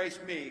neighbors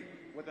graced me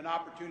with an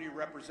opportunity to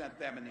represent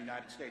them in the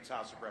United States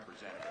House of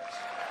Representatives.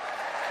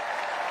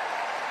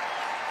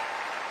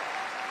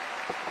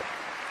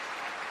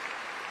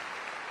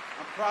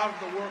 I'm proud of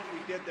the work we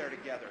did there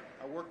together.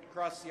 I worked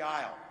across the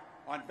aisle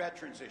on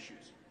veterans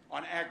issues,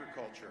 on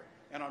agriculture,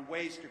 and on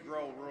ways to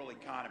grow rural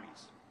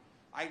economies.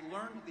 I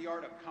learned the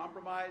art of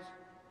compromise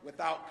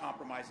without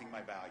compromising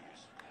my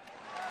values.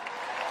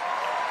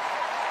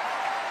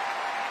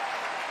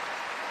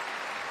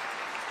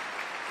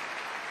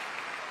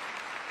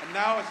 And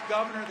now, as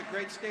governor of the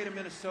great state of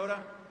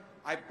Minnesota,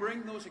 I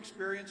bring those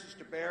experiences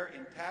to bear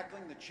in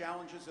tackling the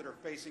challenges that are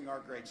facing our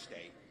great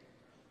state.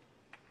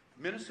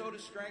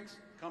 Minnesota's strength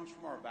comes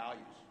from our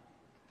values,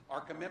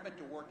 our commitment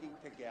to working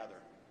together,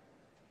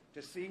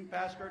 to seeing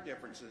past our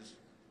differences,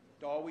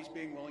 to always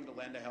being willing to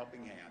lend a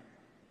helping hand.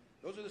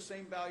 Those are the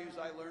same values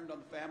I learned on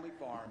the family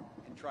farm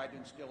and tried to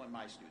instill in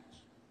my students.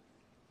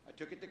 I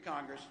took it to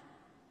Congress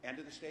and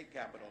to the state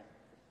capitol,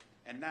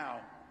 and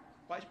now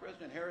Vice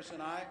President Harris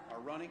and I are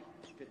running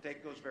to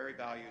take those very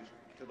values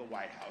to the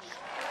White House.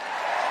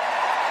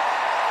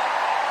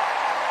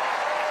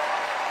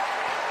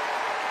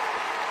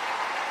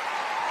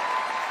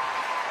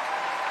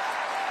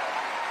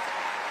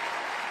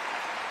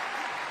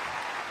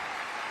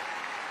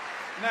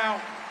 Now,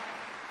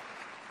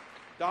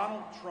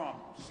 Donald Trump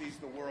sees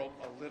the world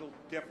a little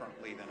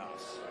differently than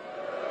us.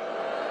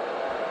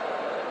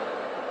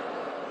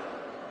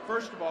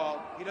 First of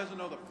all, he doesn't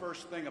know the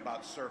first thing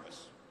about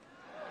service.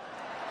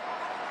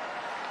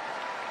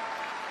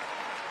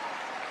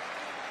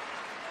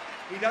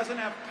 He doesn't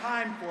have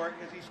time for it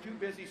because he's too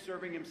busy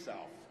serving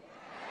himself.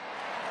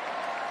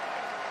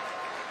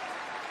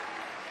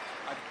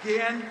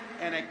 Again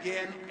and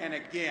again and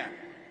again,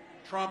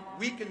 Trump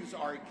weakens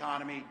our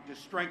economy to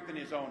strengthen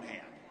his own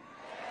hand.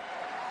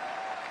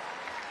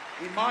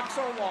 He mocks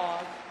our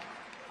laws,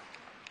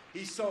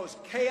 he sows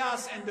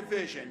chaos and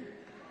division,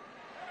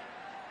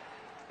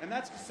 and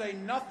that's to say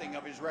nothing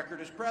of his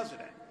record as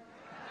president.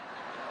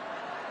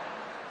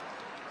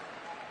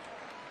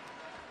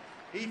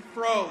 He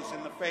froze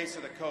in the face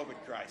of the COVID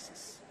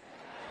crisis.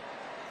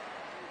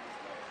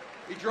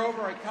 He drove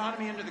our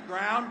economy into the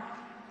ground,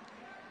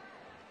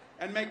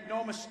 and make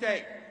no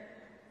mistake,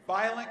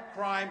 violent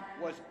crime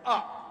was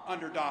up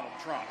under Donald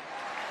Trump.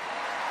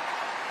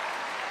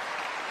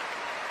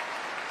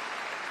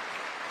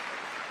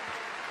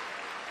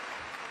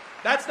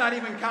 That's not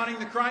even counting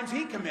the crimes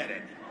he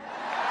committed.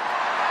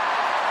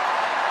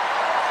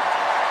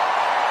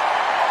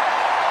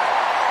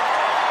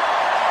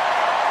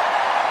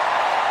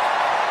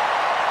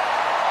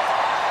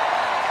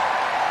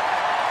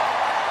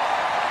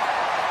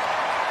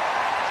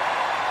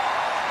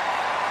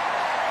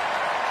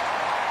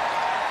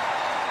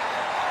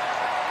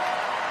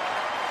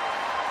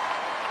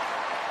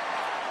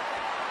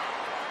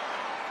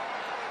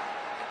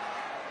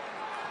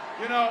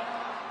 You know,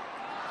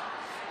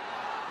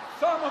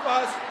 some of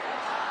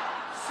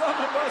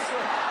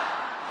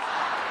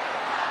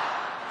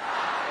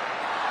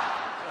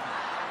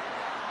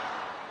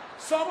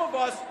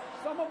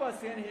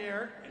us in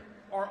here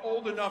are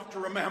old enough to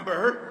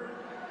remember.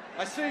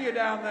 I see you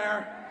down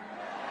there.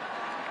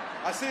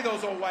 I see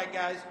those old white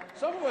guys.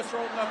 Some of us are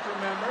old enough to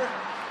remember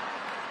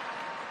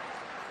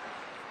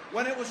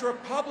when it was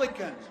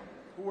Republicans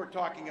who were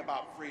talking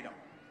about freedom.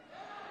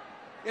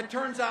 It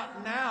turns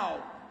out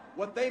now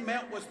what they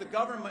meant was the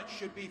government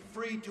should be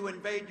free to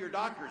invade your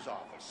doctor's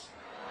office.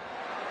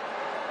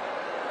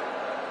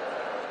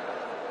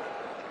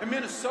 In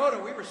Minnesota,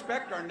 we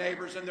respect our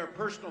neighbors and their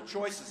personal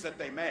choices that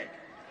they make.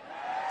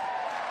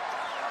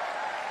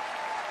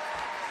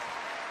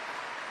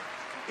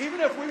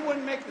 Even if we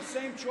wouldn't make the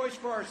same choice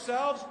for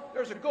ourselves,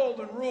 there's a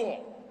golden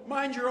rule.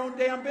 Mind your own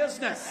damn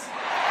business.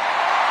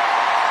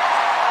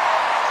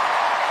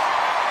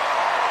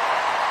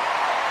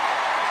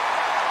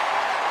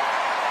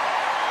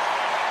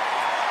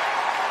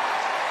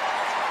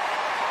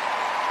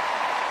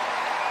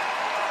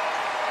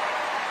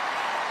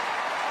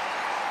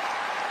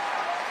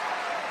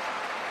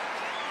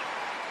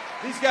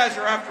 These guys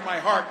are after my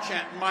heart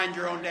chanting, mind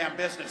your own damn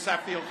business.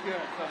 That feels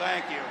good, so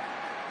thank you.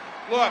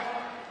 Look,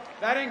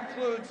 that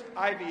includes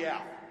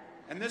IVF,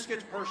 and this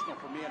gets personal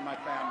for me and my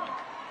family.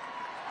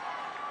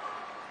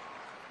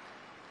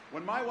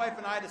 When my wife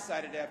and I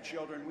decided to have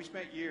children, we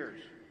spent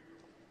years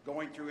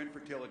going through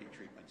infertility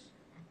treatments.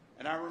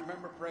 And I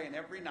remember praying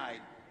every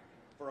night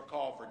for a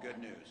call for good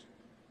news.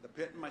 The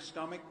pit in my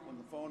stomach when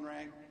the phone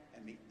rang,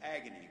 and the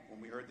agony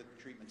when we heard that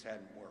the treatments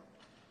hadn't worked.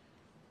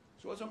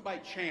 So it wasn't by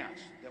chance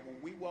that when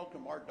we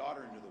welcomed our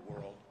daughter into the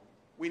world,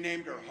 we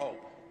named her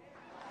Hope.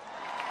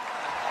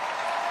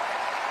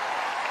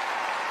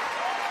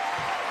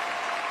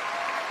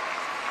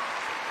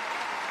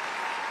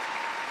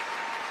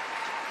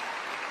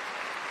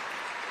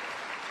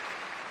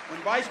 When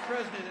Vice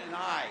President and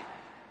I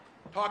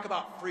talk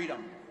about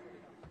freedom,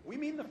 we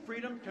mean the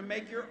freedom to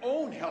make your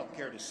own health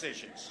care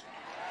decisions.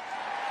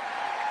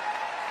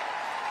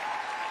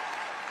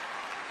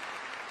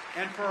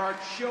 And for our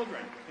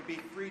children to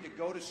be free to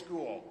go to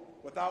school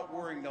without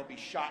worrying they'll be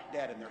shot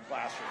dead in their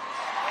classrooms.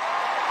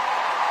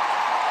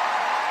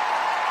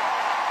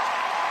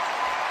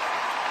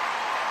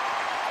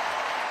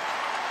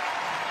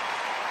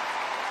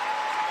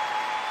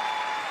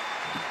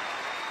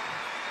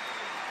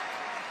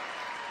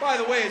 By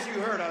the way, as you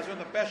heard, I was one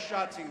of the best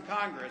shots in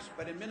Congress,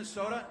 but in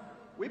Minnesota,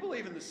 we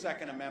believe in the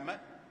Second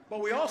Amendment, but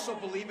we also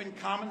believe in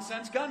common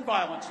sense gun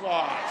violence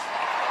laws.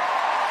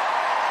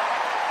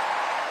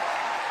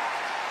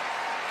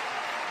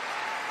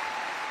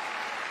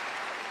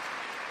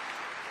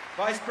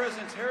 Vice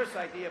President Harris'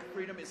 idea of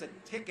freedom is a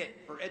ticket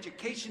for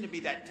education to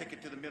be that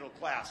ticket to the middle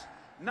class,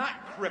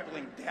 not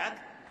crippling debt.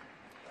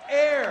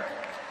 Air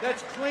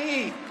that's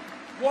clean,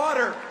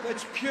 water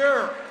that's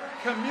pure,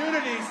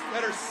 communities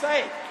that are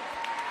safe.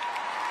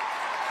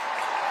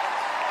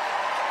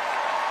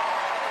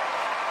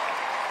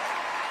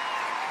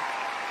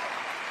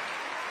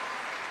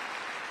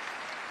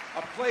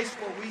 A place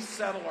where we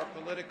settle our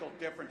political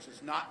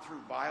differences not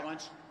through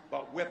violence,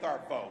 but with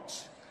our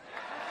votes.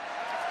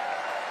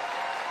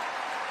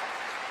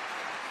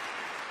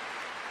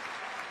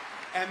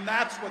 And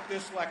that's what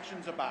this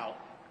election's about.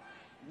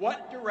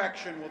 What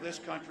direction will this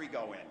country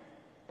go in?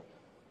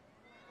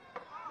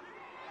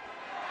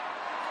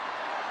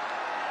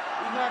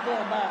 He's not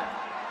going back.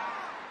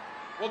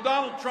 Well,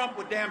 Donald Trump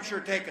would damn sure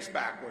take us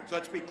backwards.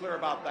 Let's be clear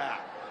about that.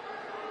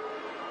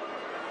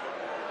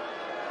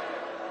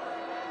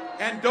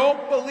 And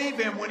don't believe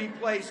him when he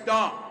plays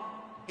dumb.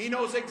 He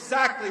knows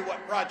exactly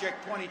what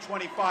Project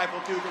 2025 will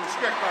do to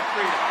restrict our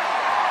freedom.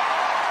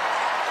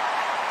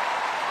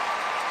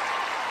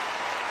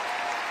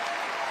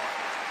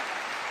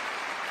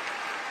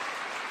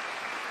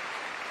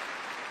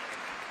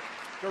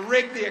 To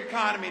rig the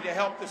economy to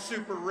help the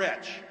super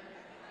rich.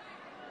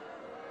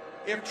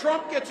 If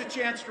Trump gets a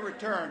chance to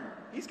return,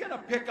 he's going to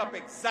pick up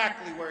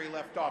exactly where he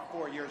left off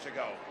 4 years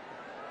ago.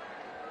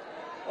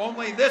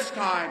 Only this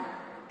time,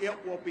 it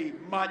will be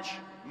much,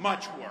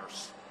 much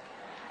worse.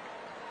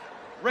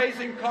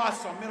 Raising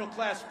costs on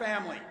middle-class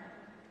family.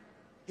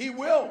 He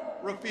will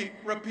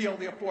repeal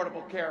the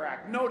Affordable Care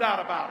Act, no doubt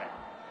about it.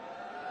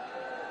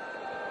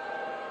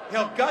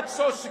 He'll gut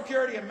Social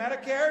Security and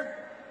Medicare.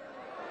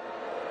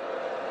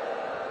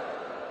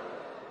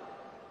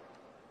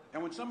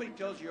 And when somebody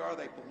tells you are,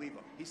 they believe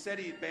him. He said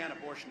he'd ban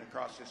abortion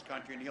across this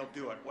country, and he'll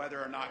do it, whether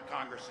or not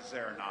Congress is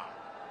there or not.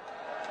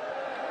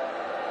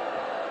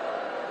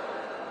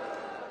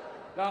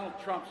 Donald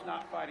Trump's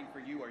not fighting for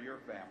you or your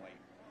family.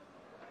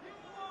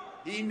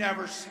 He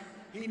never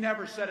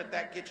sat at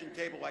that kitchen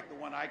table like the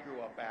one I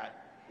grew up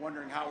at,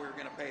 wondering how we were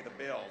going to pay the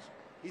bills.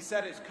 He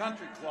sat at his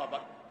country club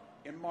up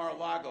in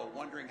Mar-a-Lago,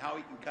 wondering how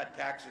he can cut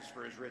taxes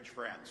for his rich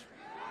friends.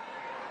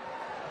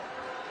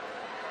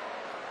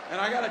 And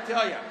I got to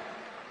tell you,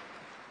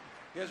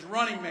 his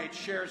running mate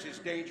shares his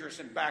dangerous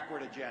and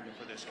backward agenda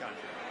for this country.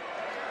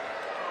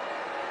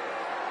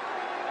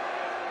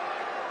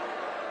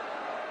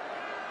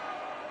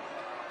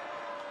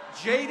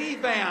 J.D.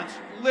 Vance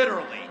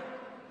literally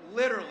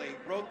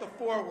wrote the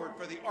foreword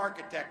for the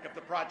architect of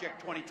the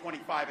Project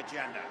 2025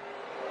 agenda.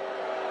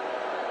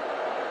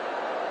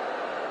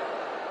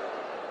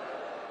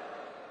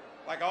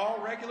 Like all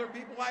regular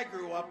people I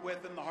grew up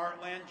with in the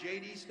heartland,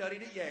 J.D.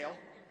 studied at Yale,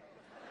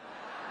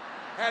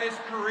 had his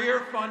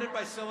career funded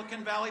by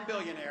Silicon Valley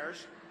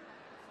billionaires,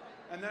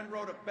 and then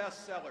wrote a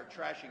bestseller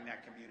trashing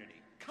that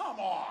community. Come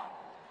on!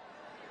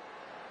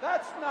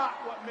 That's not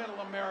what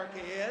middle America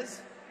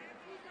is.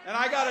 And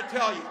I got to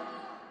tell you,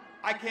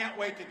 I can't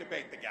wait to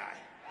debate the guy.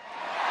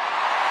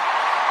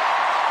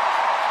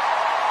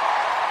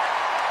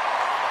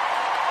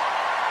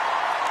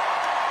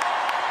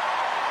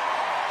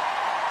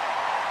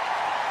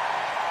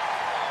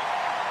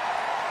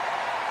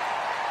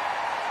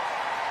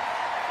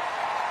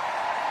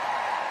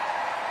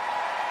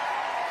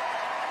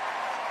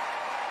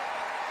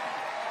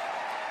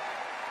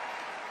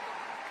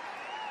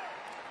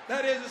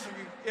 That is,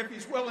 if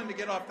he's willing to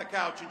get off the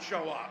couch and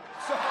show up.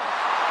 So,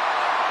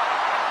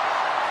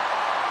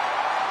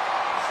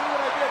 see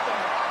what I did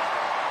there?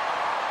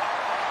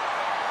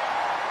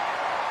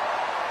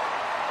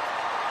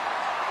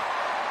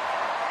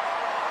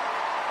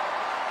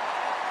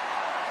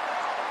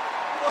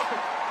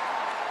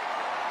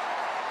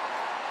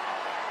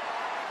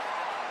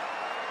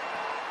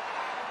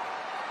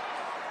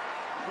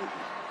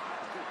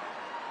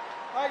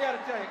 I got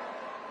to tell you,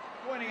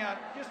 pointing out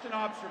just an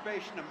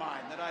observation of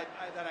mine that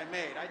I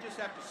made. I just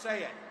have to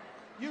say it.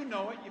 You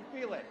know it, you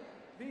feel it.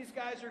 These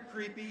guys are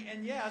creepy,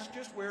 and yes,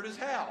 just weird as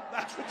hell.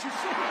 That's what you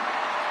see.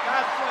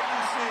 That's what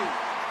you see.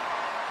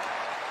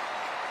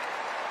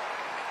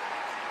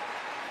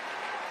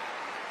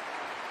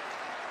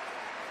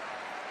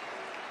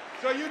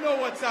 So you know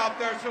what's out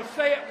there, so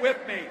say it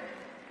with me.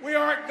 We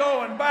aren't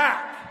going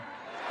back.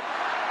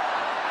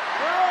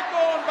 We aren't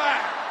going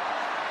back.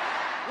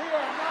 We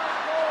are not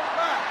going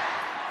back.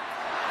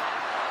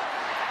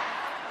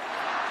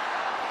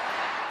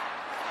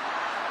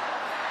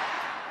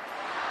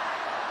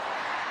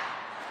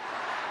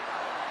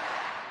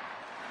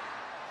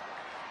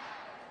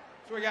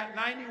 So we got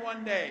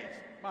 91 days.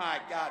 My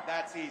God,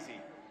 that's easy.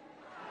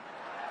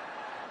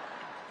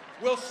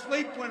 We'll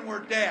sleep when we're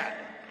dead.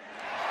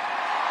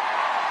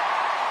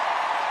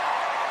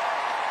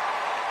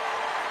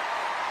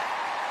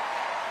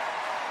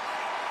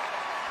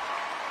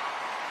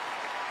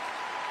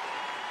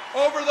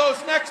 Over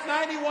those next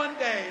 91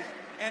 days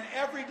and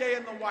every day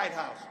in the White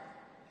House,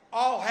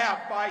 I'll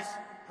have Vice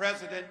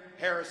President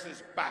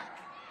Harris's back.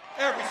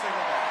 Every single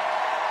day.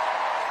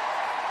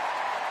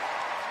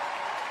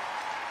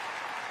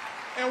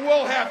 And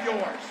we'll have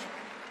yours.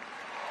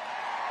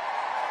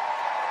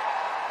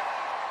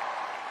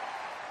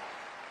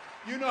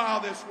 You know how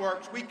this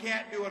works. We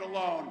can't do it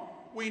alone.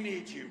 We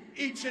need you,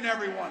 each and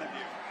every one of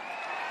you.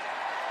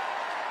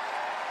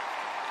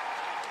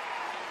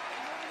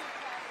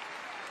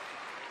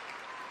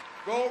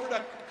 Go over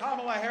to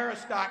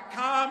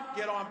KamalaHarris.com,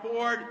 get on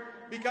board,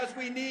 because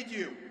we need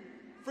you.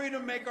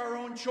 Freedom to make our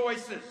own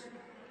choices.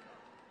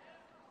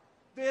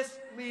 This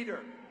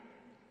leader,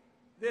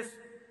 this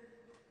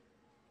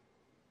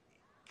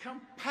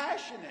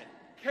compassionate,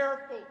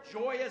 careful,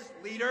 joyous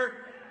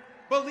leader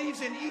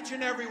believes in each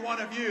and every one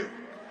of you.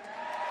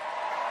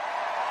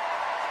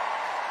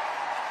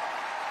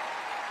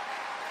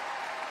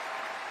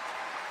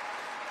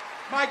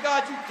 My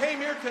God, you came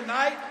here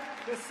tonight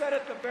to sit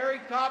at the very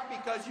top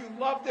because you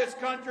love this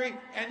country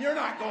and you're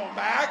not going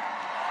back.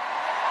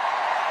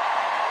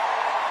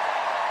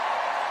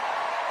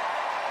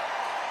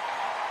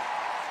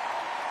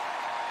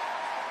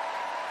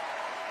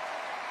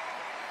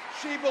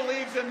 She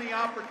believes in the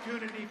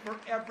opportunity for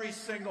every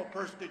single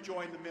person to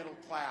join the middle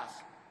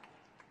class.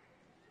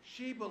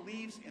 She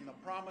believes in the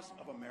promise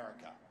of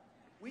America.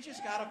 We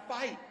just got to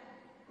fight.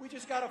 We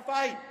just got to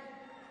fight.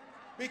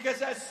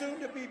 Because as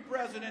soon-to-be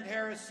President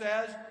Harris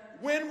says,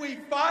 when we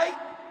fight,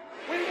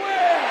 we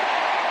win!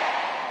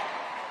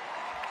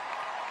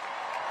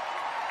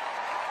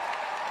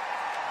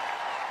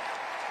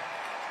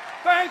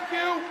 Thank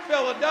you,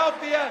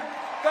 Philadelphia.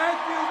 Thank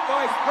you,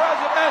 Vice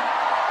President.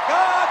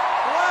 God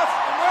bless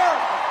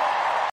America.